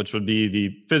 2, which would be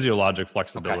the physiologic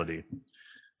flexibility. Okay.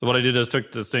 So what I did is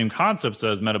took the same concepts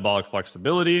as metabolic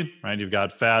flexibility, right? You've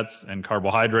got fats and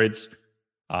carbohydrates,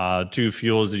 2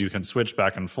 fuels that you can switch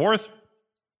back and forth.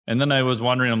 And then I was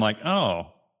wondering, I'm like,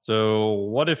 so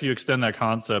what if you extend that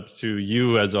concept to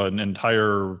you as an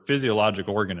entire physiologic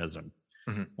organism?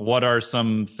 Mm-hmm. What are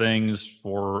some things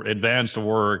for advanced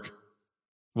work?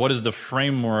 What is the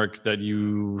framework that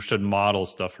you should model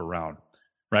stuff around,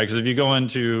 right? Because if you go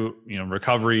into,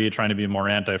 recovery, trying to be more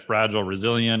anti-fragile,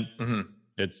 resilient,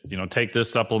 it's, take this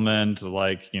supplement,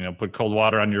 like, put cold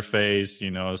water on your face,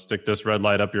 stick this red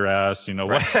light up your ass,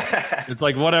 what it's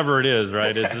like, whatever it is,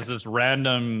 right? It's just this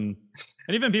random,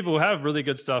 and even people who have really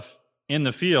good stuff in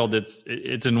the field, it's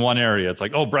in one area. It's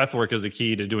like, breath work is the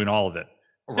key to doing all of it.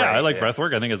 Right, yeah, I like breath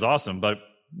work. I think it's awesome, but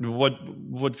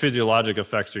what physiologic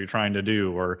effects are you trying to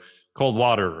do? Or cold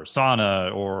water or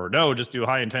sauna, or no, just do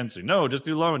high intensity. No, just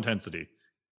do low intensity.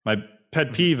 My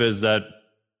pet peeve is that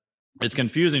it's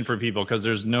confusing for people because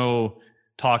there's no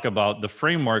talk about the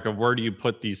framework of where do you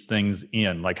put these things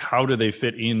in? Like, how do they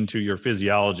fit into your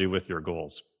physiology with your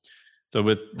goals? So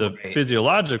with the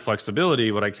physiologic flexibility,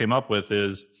 what I came up with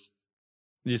is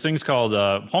these things called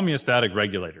homeostatic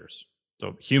regulators.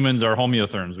 So humans are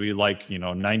homeotherms. We like,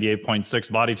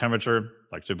 98.6 body temperature,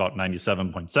 like to about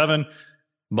 97.7,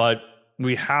 but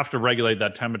we have to regulate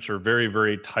that temperature very,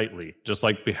 very tightly, just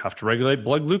like we have to regulate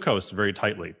blood glucose very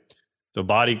tightly. So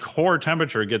body core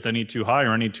temperature gets any too high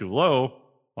or any too low,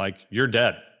 like you're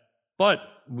dead. But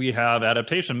we have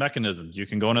adaptation mechanisms. You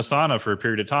can go in a sauna for a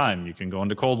period of time. You can go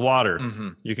into cold water.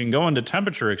 You can go into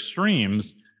temperature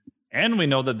extremes. And we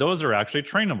know that those are actually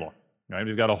trainable. Right,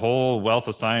 we've got a whole wealth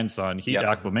of science on heat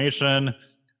acclimation.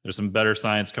 There's some better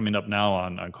science coming up now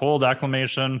on cold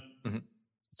acclimation.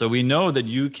 So we know that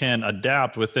you can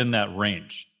adapt within that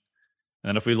range.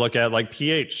 And if we look at like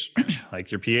pH,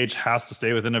 like your pH has to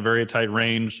stay within a very tight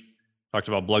range. talked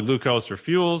about blood glucose or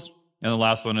fuels, and the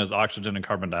last one is oxygen and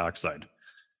carbon dioxide.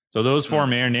 So those four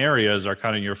main areas are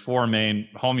kind of your four main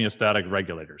homeostatic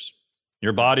regulators.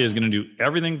 Your body is going to do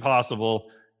everything possible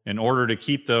in order to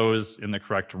keep those in the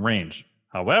correct range.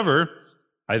 However,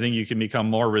 I think you can become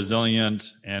more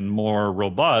resilient and more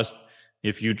robust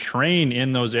if you train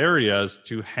in those areas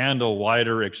to handle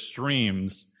wider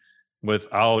extremes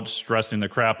without stressing the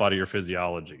crap out of your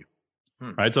physiology.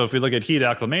 Right? So if we look at heat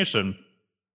acclimation,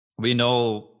 we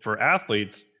know for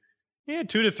athletes, 2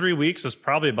 to 3 weeks is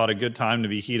probably about a good time to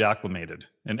be heat acclimated.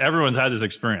 And everyone's had this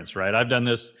experience, right? I've done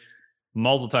this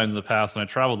multiple times in the past, and I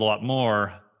traveled a lot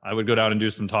more. I would go down and do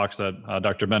some talks at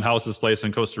Dr. Ben House's place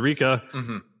in Costa Rica.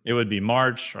 It would be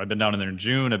March. I've been down there in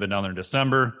June. I've been down there in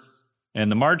December. And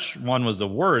the March one was the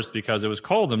worst because it was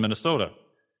cold in Minnesota.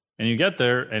 And you get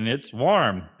there and it's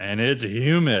warm and it's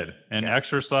humid and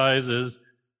exercise is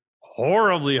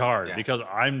horribly hard because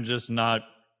I'm just not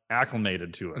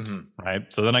acclimated to it,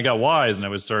 right? So then I got wise and I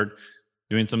would start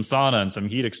doing some sauna and some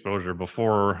heat exposure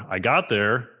before I got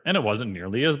there, and it wasn't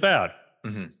nearly as bad.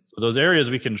 So those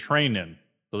areas we can train in.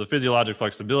 So the physiologic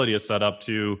flexibility is set up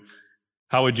to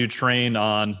how would you train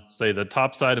on, say, the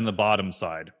top side and the bottom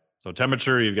side. So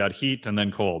temperature, you've got heat and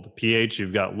then cold. pH,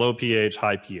 you've got low pH,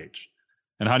 high pH.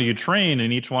 And how do you train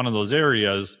in each one of those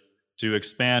areas to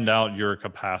expand out your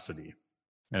capacity?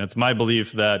 And it's my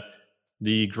belief that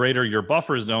the greater your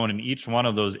buffer zone in each one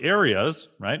of those areas,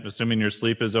 right, assuming your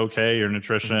sleep is okay, your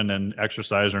nutrition and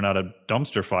exercise are not a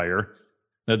dumpster fire,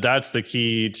 that's the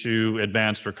key to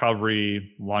advanced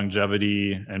recovery,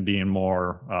 longevity, and being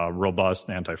more robust,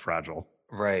 anti-fragile.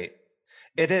 Right.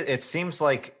 It seems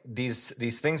like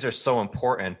these things are so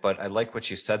important, but I like what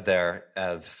you said there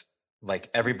of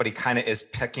like everybody kind of is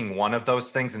picking one of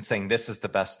those things and saying this is the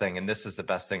best thing and this is the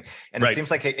best thing. And it seems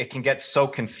like it can get so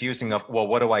confusing of, well,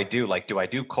 what do I do? Like, do I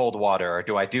do cold water or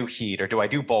do I do heat or do I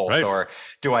do both? Or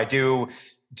do I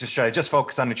should I just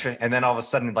focus on nutrition? And then all of a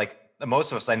sudden, like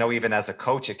most of us, I know even as a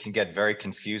coach, it can get very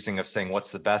confusing of saying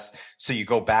what's the best. So you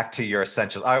go back to your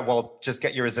essentials. All right, well, just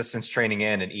get your resistance training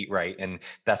in and eat right. And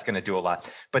that's going to do a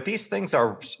lot. But these things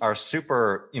are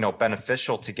super,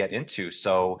 beneficial to get into.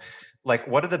 So like,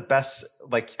 what are the best,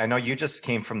 like, I know you just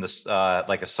came from this,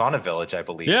 like a sauna village, I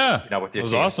believe. Yeah. With your it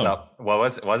was team. awesome. So,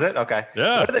 was it? Okay.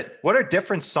 Yeah. What are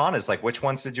different saunas? Like, which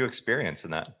ones did you experience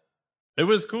in that? It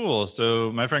was cool.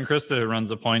 So my friend Krista, who runs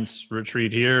a points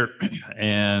retreat here,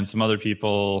 and some other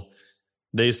people,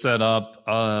 they set up,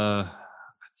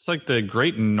 it's like the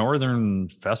Great Northern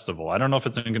Festival. I don't know if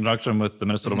it's in conjunction with the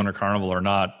Minnesota Winter Carnival or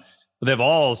not, but they have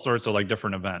all sorts of like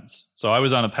different events. So I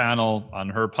was on a panel on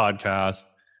her podcast,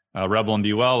 Rebel and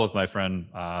Be Well, with my friend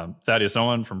Thaddeus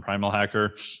Owen from Primal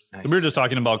Hacker. Nice. We were just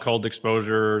talking about cold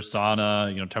exposure,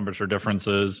 sauna, temperature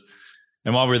differences.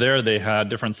 And while we were there, they had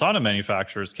different sauna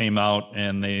manufacturers came out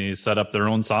and they set up their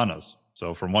own saunas.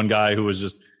 So from one guy who was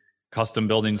just custom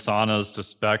building saunas to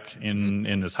spec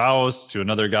in his house to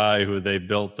another guy who they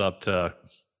built up to,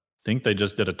 I think they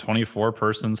just did a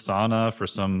 24-person sauna for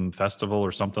some festival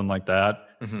or something like that.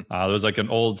 There was like an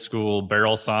old school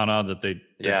barrel sauna that they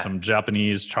did some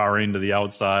Japanese charring to the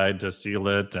outside to seal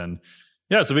it. And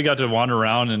so we got to wander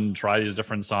around and try these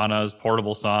different saunas,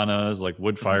 portable saunas, like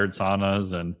wood-fired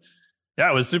saunas. And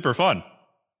it was super fun.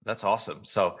 That's awesome.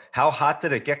 So how hot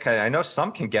did it get? I know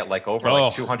some can get like over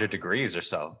like 200 degrees or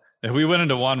so. If we went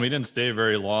into one, we didn't stay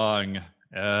very long.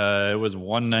 It was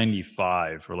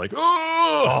 195. We're like,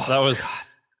 that was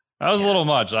a little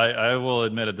much. I will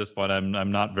admit at this point,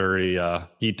 I'm not very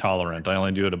heat tolerant. I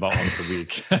only do it about once a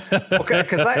week. Okay,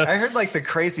 because I heard like the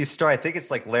crazy story. I think it's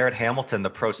like Laird Hamilton, the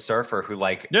pro surfer, who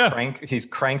like cranks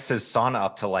his sauna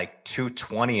up to like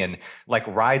 220 and like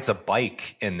rides a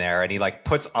bike in there, and he like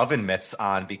puts oven mitts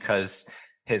on because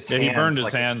his hands, he burned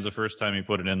his hands the first time he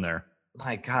put it in there.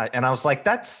 My God. And I was like,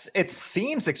 it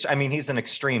seems, I mean, he's an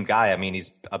extreme guy. I mean,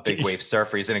 he's a big wave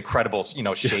surfer. He's in incredible,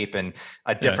 shape and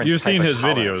a different. You've seen his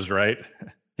videos, right?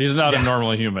 He's not a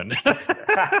normal human.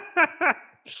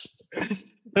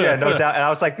 Yeah, no doubt. And I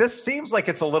was like, this seems like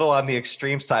it's a little on the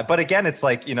extreme side, but again, it's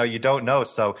like, you don't know.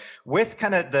 So with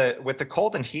kind of with the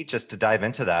cold and heat, just to dive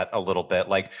into that a little bit,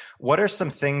 like what are some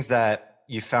things that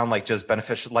you found like just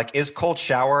beneficial? Like, is cold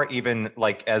shower even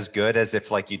like as good as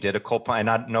if like you did a cold plunge? And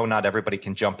I know not everybody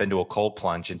can jump into a cold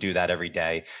plunge and do that every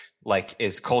day. Like,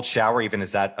 is cold shower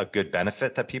is that a good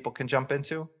benefit that people can jump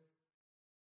into?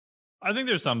 I think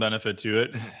there's some benefit to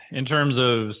it. In terms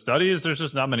of studies, there's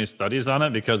just not many studies on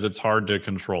it because it's hard to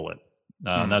control it.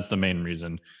 That's the main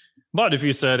reason. But if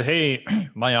you said, hey,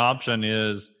 my option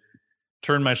is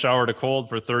turn my shower to cold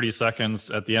for 30 seconds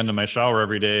at the end of my shower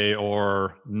every day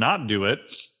or not do it,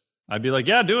 I'd be like,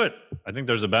 yeah, do it. I think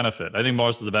there's a benefit. I think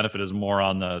most of the benefit is more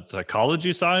on the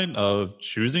psychology side of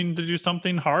choosing to do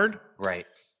something hard. Right.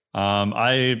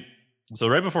 So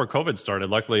right before COVID started,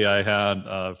 luckily I had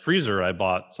a freezer I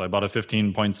bought. So I bought a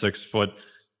 15.6 foot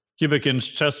cubic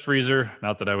inch chest freezer.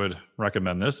 Not that I would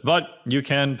recommend this, but you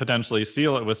can potentially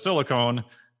seal it with silicone,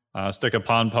 stick a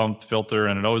pond pump filter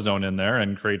and an ozone in there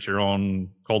and create your own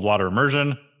cold water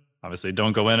immersion. Obviously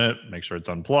don't go in it, make sure it's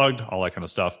unplugged, all that kind of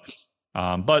stuff.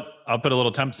 But I'll put a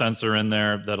little temp sensor in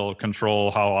there that'll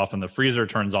control how often the freezer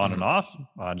turns on and off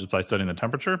just by setting the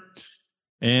temperature.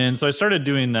 And so I started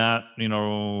doing that.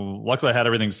 Luckily I had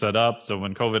everything set up. So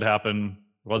when COVID happened,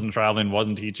 wasn't traveling,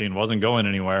 wasn't teaching, wasn't going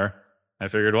anywhere. I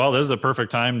figured, well, this is the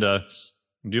perfect time to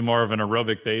do more of an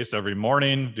aerobic base every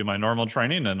morning, do my normal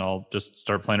training, and I'll just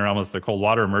start playing around with the cold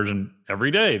water immersion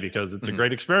every day because it's a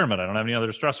great experiment. I don't have any other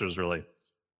stressors really.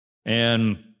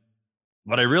 And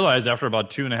what I realized after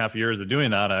about 2.5 years of doing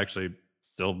that, I actually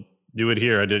still do it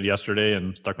here. I did it yesterday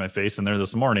and stuck my face in there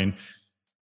this morning.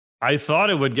 I thought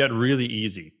it would get really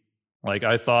easy. Like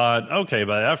I thought, okay,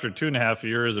 but after 2.5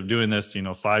 years of doing this,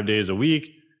 5 days a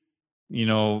week,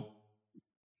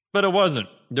 but it wasn't.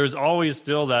 There's always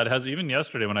still even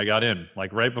yesterday when I got in,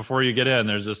 like right before you get in,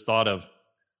 there's this thought of,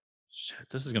 shit,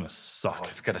 this is going to suck. Oh,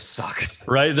 it's going to suck.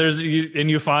 Right.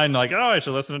 You find like, oh, I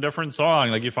should listen to a different song.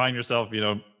 Like you find yourself,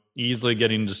 easily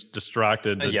getting just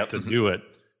distracted to do it.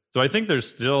 So I think there's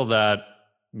still that,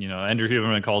 Andrew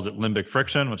Huberman calls it limbic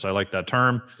friction, which I like that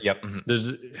term. Yep.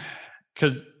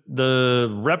 Because the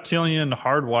reptilian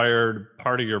hardwired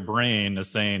part of your brain is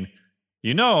saying,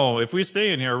 if we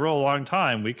stay in here a real long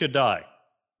time, we could die.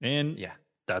 And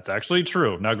that's actually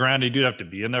true. Now, granted, you do have to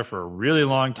be in there for a really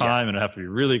long time and it'd have to be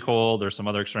really cold or some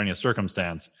other extraneous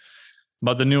circumstance.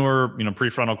 But the newer,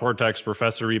 prefrontal cortex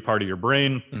professory part of your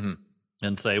brain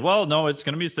and say, well, no, it's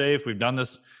going to be safe. We've done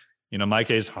this, in my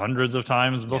case, hundreds of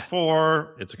times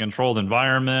before. It's a controlled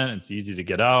environment. It's easy to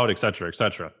get out, et cetera, et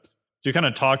cetera. So you kind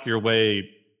of talk your way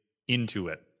into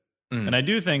it. And I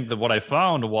do think that what I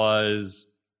found was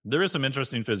there is some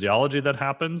interesting physiology that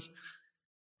happens.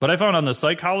 But I found on the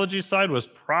psychology side was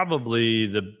probably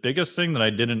the biggest thing that I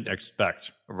didn't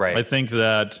expect. Right. I think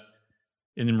that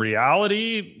in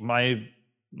reality, my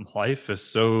life is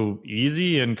so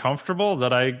easy and comfortable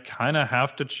that I kind of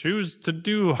have to choose to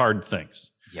do hard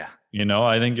things. Yeah.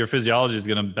 I think your physiology is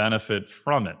going to benefit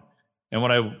from it. And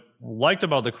what I liked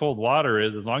about the cold water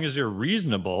is as long as you're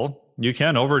reasonable, you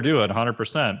can overdo it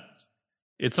 100%.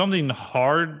 It's something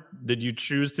hard that you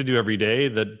choose to do every day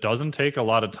that doesn't take a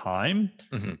lot of time.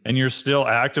 And you're still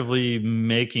actively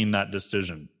making that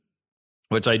decision,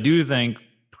 which I do think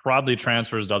probably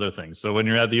transfers to other things. So when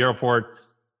you're at the airport,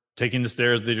 taking the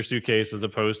stairs with your suitcase as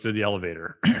opposed to the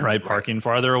elevator, right? Parking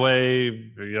farther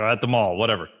away, at the mall,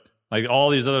 whatever. Like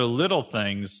all these other little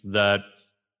things that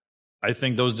I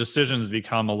think those decisions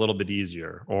become a little bit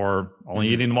easier, or only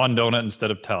eating one donut instead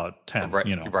of 10,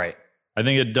 Right. I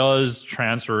think it does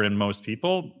transfer in most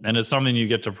people, and it's something you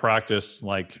get to practice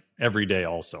like every day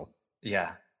also.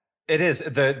 Yeah. It is.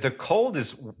 The cold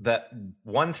is that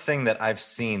one thing that I've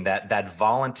seen, that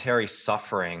voluntary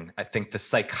suffering. I think the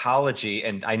psychology,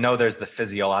 and I know there's the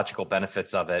physiological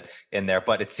benefits of it in there,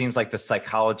 but it seems like the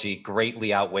psychology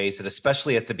greatly outweighs it,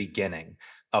 especially at the beginning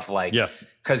of like, yes,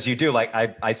 because you do like,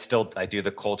 I do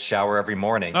the cold shower every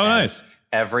morning. Oh, nice.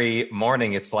 Every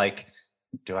morning it's like,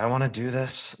 do I want to do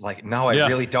this? Like, no, I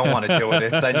really don't want to do it.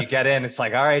 It's then you get in, it's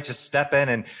like, all right, just step in.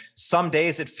 And some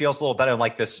days it feels a little better.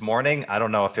 Like this morning, I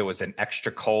don't know if it was an extra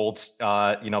cold,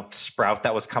 sprout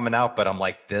that was coming out, but I'm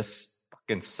like, this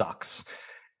fucking sucks.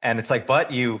 And it's like,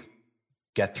 but you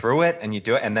get through it and you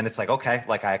do it. And then it's like, okay,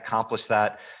 like I accomplished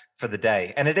that for the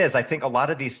day. And it is, I think a lot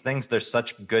of these things, there's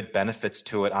such good benefits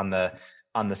to it on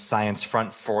the science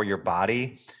front for your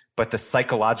body. But the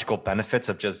psychological benefits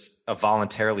of just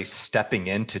voluntarily stepping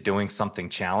into doing something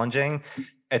challenging,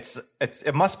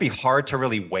 it must be hard to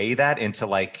really weigh that into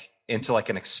like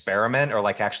an experiment or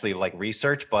like actually like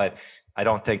research. But I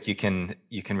don't think you can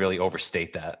really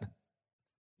overstate that.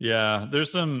 Yeah,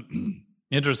 there's some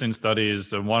interesting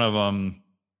studies. One of them,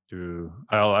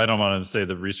 I don't want to say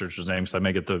the researcher's name because I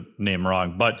may get the name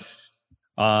wrong, but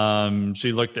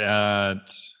she looked at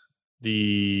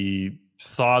the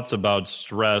thoughts about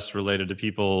stress related to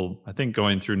people, I think,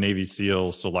 going through Navy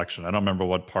SEAL selection. I don't remember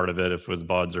what part of it, if it was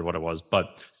buds or what it was,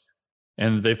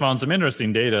 and they found some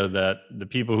interesting data that the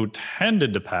people who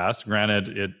tended to pass,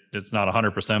 granted it's not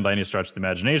 100% by any stretch of the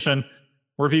imagination,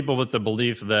 were people with the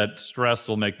belief that stress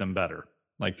will make them better.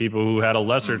 Like people who had a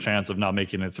lesser chance of not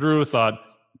making it through thought,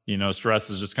 stress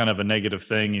is just kind of a negative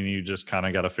thing and you just kind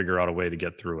of got to figure out a way to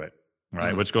get through it.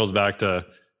 Right. Which goes back to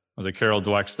was it Carol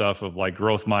Dweck stuff of like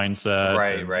growth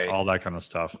mindset and all that kind of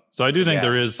stuff. So I do think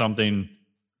there is something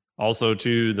also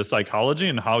to the psychology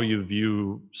and how you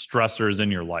view stressors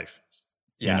in your life.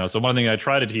 So one thing I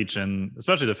try to teach in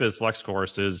especially the Phys Flex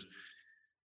course is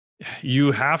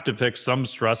you have to pick some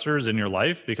stressors in your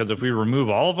life, because if we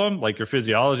remove all of them, like your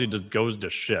physiology just goes to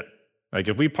shit. Like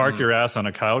if we park your ass on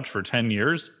a couch for 10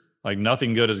 years, like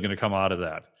nothing good is going to come out of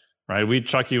that, right? We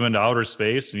chuck you into outer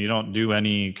space and you don't do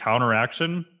any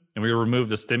counteraction, and we remove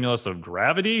the stimulus of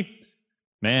gravity,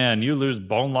 man, you lose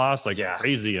bone loss like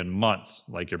crazy in months.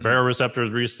 Like your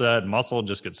baroreceptors reset, muscle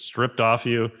just gets stripped off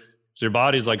you. So your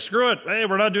body's like, screw it. Hey,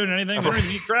 we're not doing anything. We don't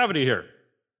need gravity here.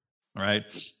 Right.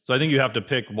 So I think you have to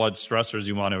pick what stressors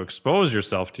you want to expose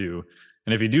yourself to.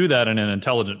 And if you do that in an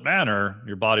intelligent manner,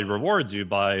 your body rewards you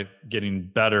by getting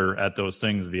better at those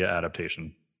things via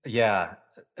adaptation. Yeah.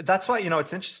 That's why,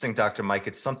 it's interesting, Dr. Mike.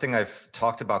 It's something I've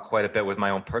talked about quite a bit with my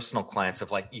own personal clients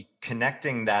of like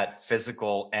connecting that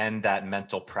physical and that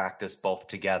mental practice both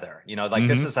together.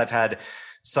 I've had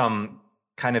some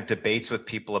kind of debates with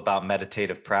people about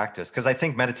meditative practice, because I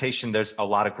think meditation, there's a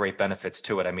lot of great benefits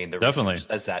to it. I mean, the definitely research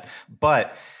says that,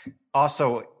 but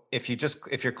also if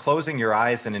you're closing your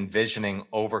eyes and envisioning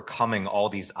overcoming all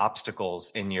these obstacles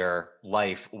in your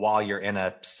life while you're in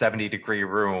a 70-degree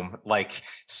room, like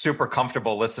super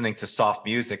comfortable listening to soft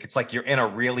music, it's like you're in a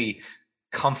really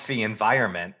comfy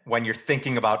environment when you're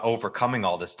thinking about overcoming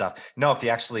all this stuff. No, if you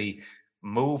actually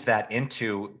move that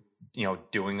into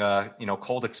doing a,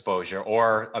 cold exposure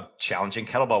or a challenging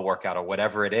kettlebell workout or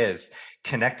whatever it is,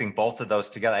 connecting both of those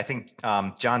together. I think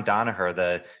John Donaher,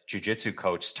 the jiu-jitsu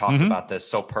coach, talks about this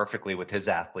so perfectly with his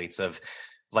athletes of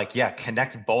like,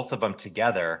 connect both of them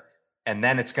together, and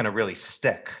then it's going to really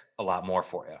stick a lot more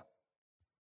for you.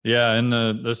 Yeah. And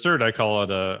the cert, I call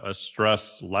it a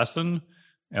stress lesson,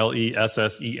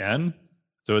 LESSEN.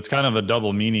 So it's kind of a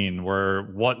double meaning where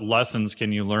what lessons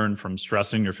can you learn from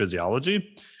stressing your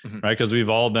physiology, right? Because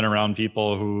we've all been around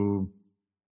people who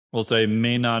will say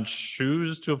may not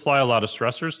choose to apply a lot of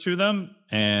stressors to them.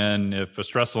 And if a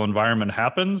stressful environment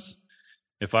happens,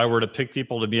 if I were to pick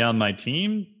people to be on my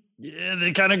team,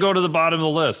 they kind of go to the bottom of the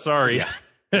list. Sorry,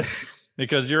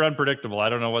 because you're unpredictable. I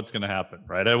don't know what's going to happen,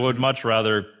 right? I would much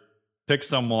rather pick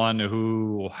someone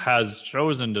who has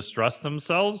chosen to stress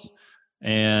themselves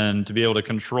and to be able to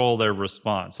control their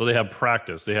response. So they have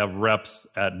practice, they have reps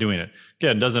at doing it.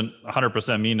 Again, it doesn't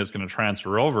 100% mean it's going to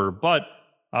transfer over, but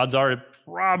odds are it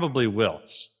probably will.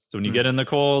 So when you get in the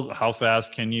cold, how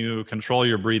fast can you control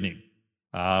your breathing?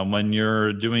 When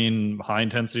you're doing high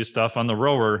intensity stuff on the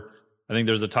rower, I think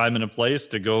there's a time and a place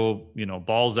to go,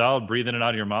 balls out, breathe in and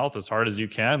out of your mouth as hard as you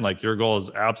can. Like your goal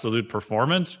is absolute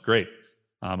performance. Great.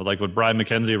 But like what Brian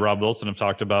McKenzie, Rob Wilson have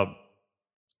talked about,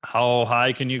 how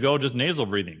high can you go just nasal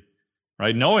breathing,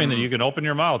 right? Knowing that you can open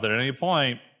your mouth at any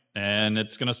point and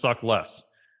it's going to suck less,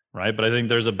 right? But I think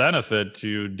there's a benefit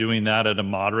to doing that at a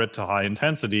moderate to high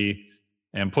intensity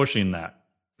and pushing that.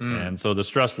 And so the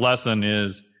stress lesson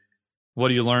is, what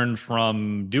do you learn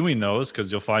from doing those?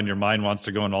 Because you'll find your mind wants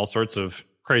to go in all sorts of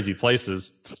crazy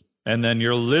places. And then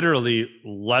you're literally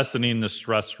lessening the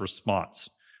stress response,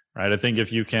 right? I think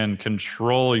if you can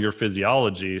control your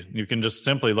physiology, you can just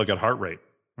simply look at heart rate.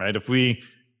 Right? If we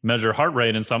measure heart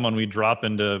rate in someone, we drop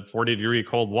into 40-degree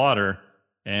cold water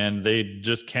and they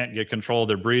just can't get control of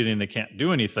their breathing, they can't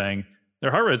do anything,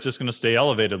 their heart rate is just going to stay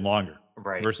elevated longer.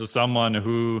 Right. Versus someone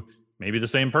who maybe the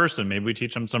same person, maybe we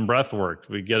teach them some breath work.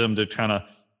 We get them to kind of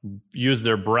use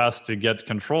their breath to get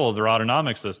control of their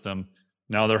autonomic system.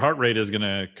 Now their heart rate is going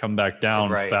to come back down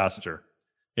faster.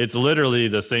 It's literally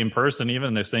the same person,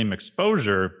 even the same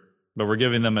exposure, but we're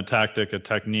giving them a tactic, a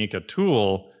technique, a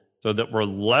tool, so that we're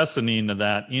lessening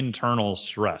that internal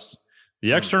stress.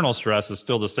 The external stress is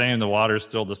still the same. The water is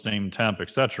still the same temp, et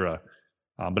cetera.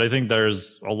 But I think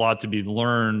there's a lot to be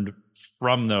learned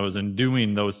from those and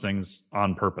doing those things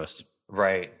on purpose.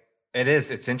 Right. It is.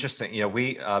 It's interesting.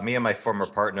 Me and my former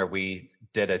partner, we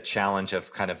did a challenge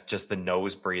of kind of just the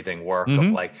nose breathing work of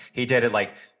like, he did it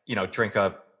like, drink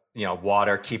a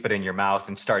water, keep it in your mouth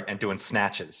and start and doing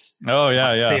snatches. Oh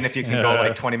yeah. Seeing if you can go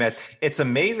like 20 minutes. It's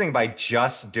amazing by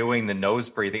just doing the nose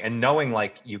breathing and knowing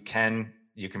like you can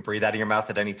breathe out of your mouth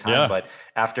at any time. But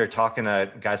after talking to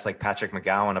guys like Patrick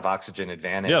McGowan of Oxygen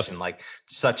Advantage and like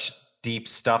such deep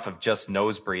stuff of just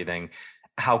nose breathing,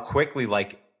 how quickly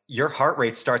like your heart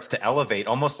rate starts to elevate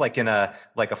almost like in a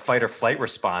fight or flight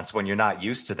response when you're not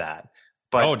used to that.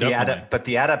 But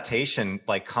the adaptation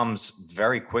like comes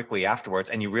very quickly afterwards,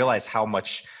 and you realize how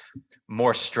much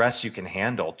more stress you can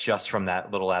handle just from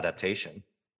that little adaptation.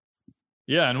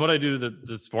 Yeah, and what I do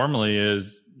this formally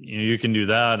is you can do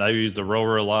that. I use the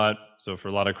rower a lot. So for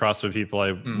a lot of CrossFit people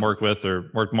I work with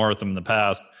or worked more with them in the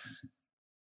past,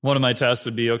 one of my tests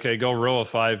would be, okay, go row a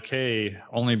 5K,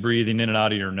 only breathing in and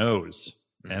out of your nose.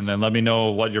 And then let me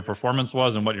know what your performance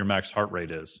was and what your max heart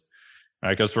rate is.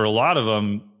 Right? Because for a lot of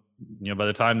them, by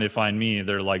the time they find me,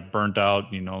 they're like burnt out,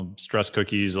 stress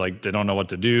cookies, like they don't know what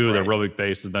to do. Right. Their aerobic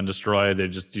base has been destroyed. They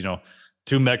just,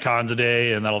 2 Metcons a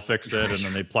day and that'll fix it. And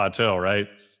then they plateau, right?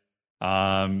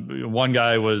 One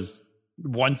guy was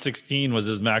 116 was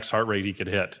his max heart rate he could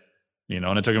hit,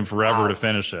 and it took him forever to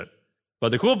finish it. But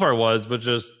the cool part was, with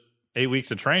just 8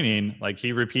 weeks of training, like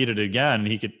he repeated it again,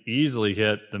 he could easily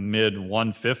hit the mid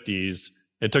 150s.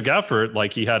 It took effort,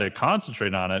 like he had to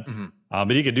concentrate on it,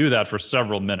 but he could do that for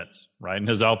several minutes, right? And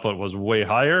his output was way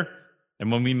higher.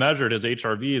 And when we measured his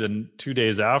HRV, then 2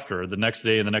 days after, the next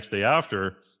day and the next day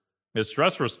after, his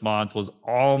stress response was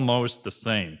almost the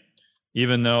same,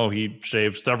 even though he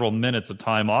shaved several minutes of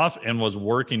time off and was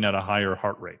working at a higher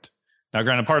heart rate. Now,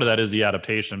 granted, part of that is the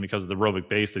adaptation because of the aerobic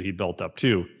base that he built up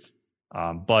too.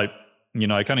 But,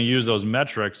 I kind of use those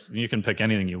metrics. You can pick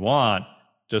anything you want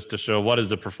just to show what is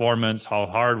the performance, how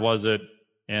hard was it,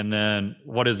 and then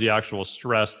what is the actual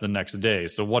stress the next day.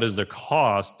 So what is the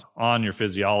cost on your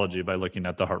physiology by looking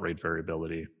at the heart rate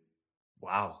variability?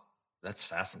 Wow, that's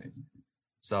fascinating.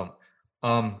 So,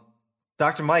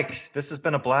 Dr. Mike, this has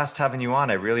been a blast having you on.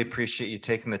 I really appreciate you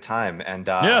taking the time. And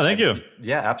yeah, thank you.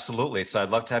 Yeah, absolutely. So I'd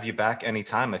love to have you back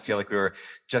anytime. I feel like we were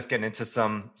just getting into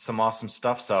some awesome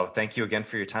stuff. So thank you again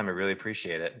for your time. I really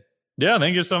appreciate it. Yeah,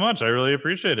 thank you so much. I really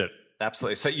appreciate it.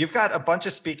 Absolutely. So you've got a bunch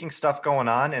of speaking stuff going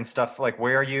on and stuff like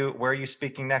where are you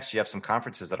speaking next? You have some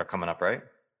conferences that are coming up, right?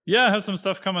 Yeah, I have some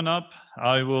stuff coming up.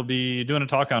 I will be doing a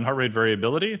talk on heart rate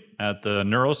variability at the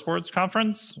Neurosports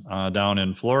Conference down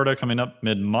in Florida coming up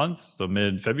mid-month, so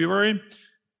mid-February.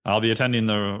 I'll be attending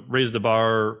the Raise the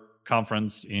Bar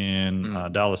conference in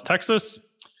Dallas,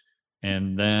 Texas.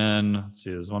 And then, let's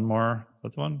see, there's one more. Is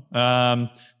that the one?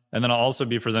 And then I'll also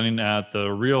be presenting at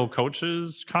the Real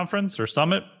Coaches Conference or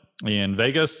Summit in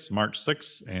Vegas, March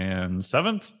 6th and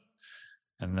 7th.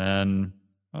 And then...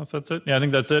 if that's it. Yeah, I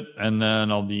think that's it. And then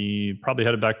I'll be probably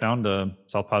headed back down to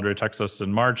South Padre, Texas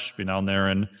in March, be down there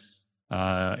in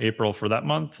April for that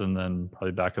month, and then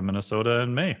probably back in Minnesota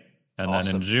in May. And awesome.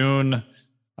 Then in June,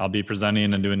 I'll be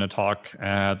presenting and doing a talk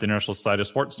at the International Society of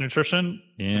Sports Nutrition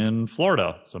in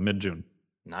Florida. So mid-June.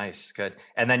 Nice. Good.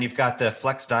 And then you've got the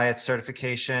Flex Diet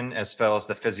certification as well as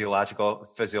the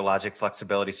physiologic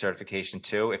flexibility certification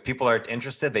too. If people are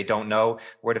interested, they don't know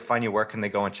where to find you, where can they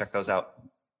go and check those out?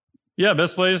 Yeah,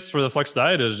 best place for the Flex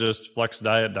Diet is just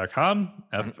flexdiet.com,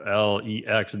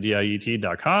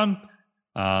 FLEXDIET.com.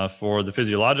 For the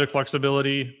physiologic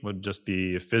flexibility would just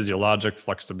be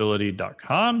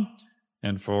physiologicflexibility.com.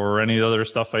 And for any other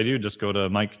stuff I do, just go to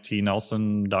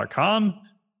miketnelson.com.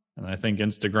 And I think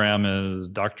Instagram is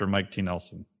Dr. Mike T.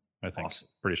 Nelson. I think. Awesome.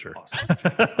 Pretty sure. Awesome.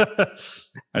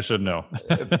 I should know.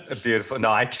 Beautiful. No,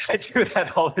 I do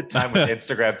that all the time with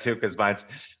Instagram too, because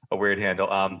mine's a weird handle.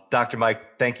 Dr.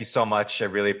 Mike, thank you so much. I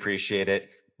really appreciate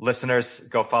it. Listeners,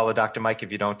 go follow Dr. Mike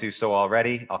if you don't do so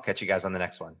already. I'll catch you guys on the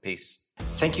next one. Peace.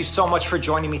 Thank you so much for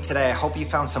joining me today. I hope you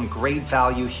found some great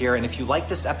value here. And if you like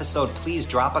this episode, please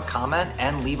drop a comment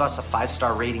and leave us a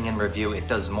 5-star rating and review. It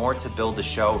does more to build the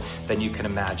show than you can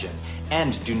imagine.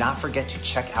 And do not forget to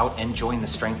check out and join the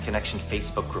Strength Connection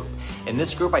Facebook group. In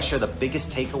this group, I share the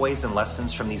biggest takeaways and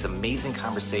lessons from these amazing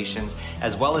conversations,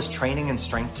 as well as training and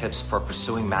strength tips for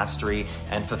pursuing mastery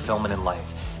and fulfillment in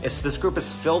life. This group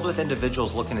is filled with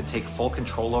individuals looking to take full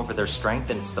control over their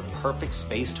strength, and it's the perfect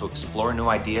space to explore new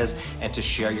ideas and to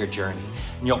share your journey.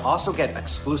 And you'll also get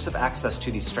exclusive access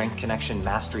to these Strength Connection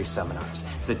Mastery Seminars.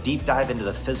 It's a deep dive into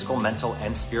the physical, mental,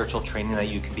 and spiritual training that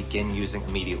you can begin using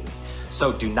immediately.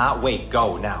 So do not wait,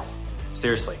 go now.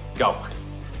 Seriously, go. All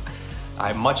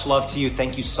right, much love to you.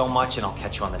 Thank you so much, and I'll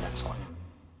catch you on the next one.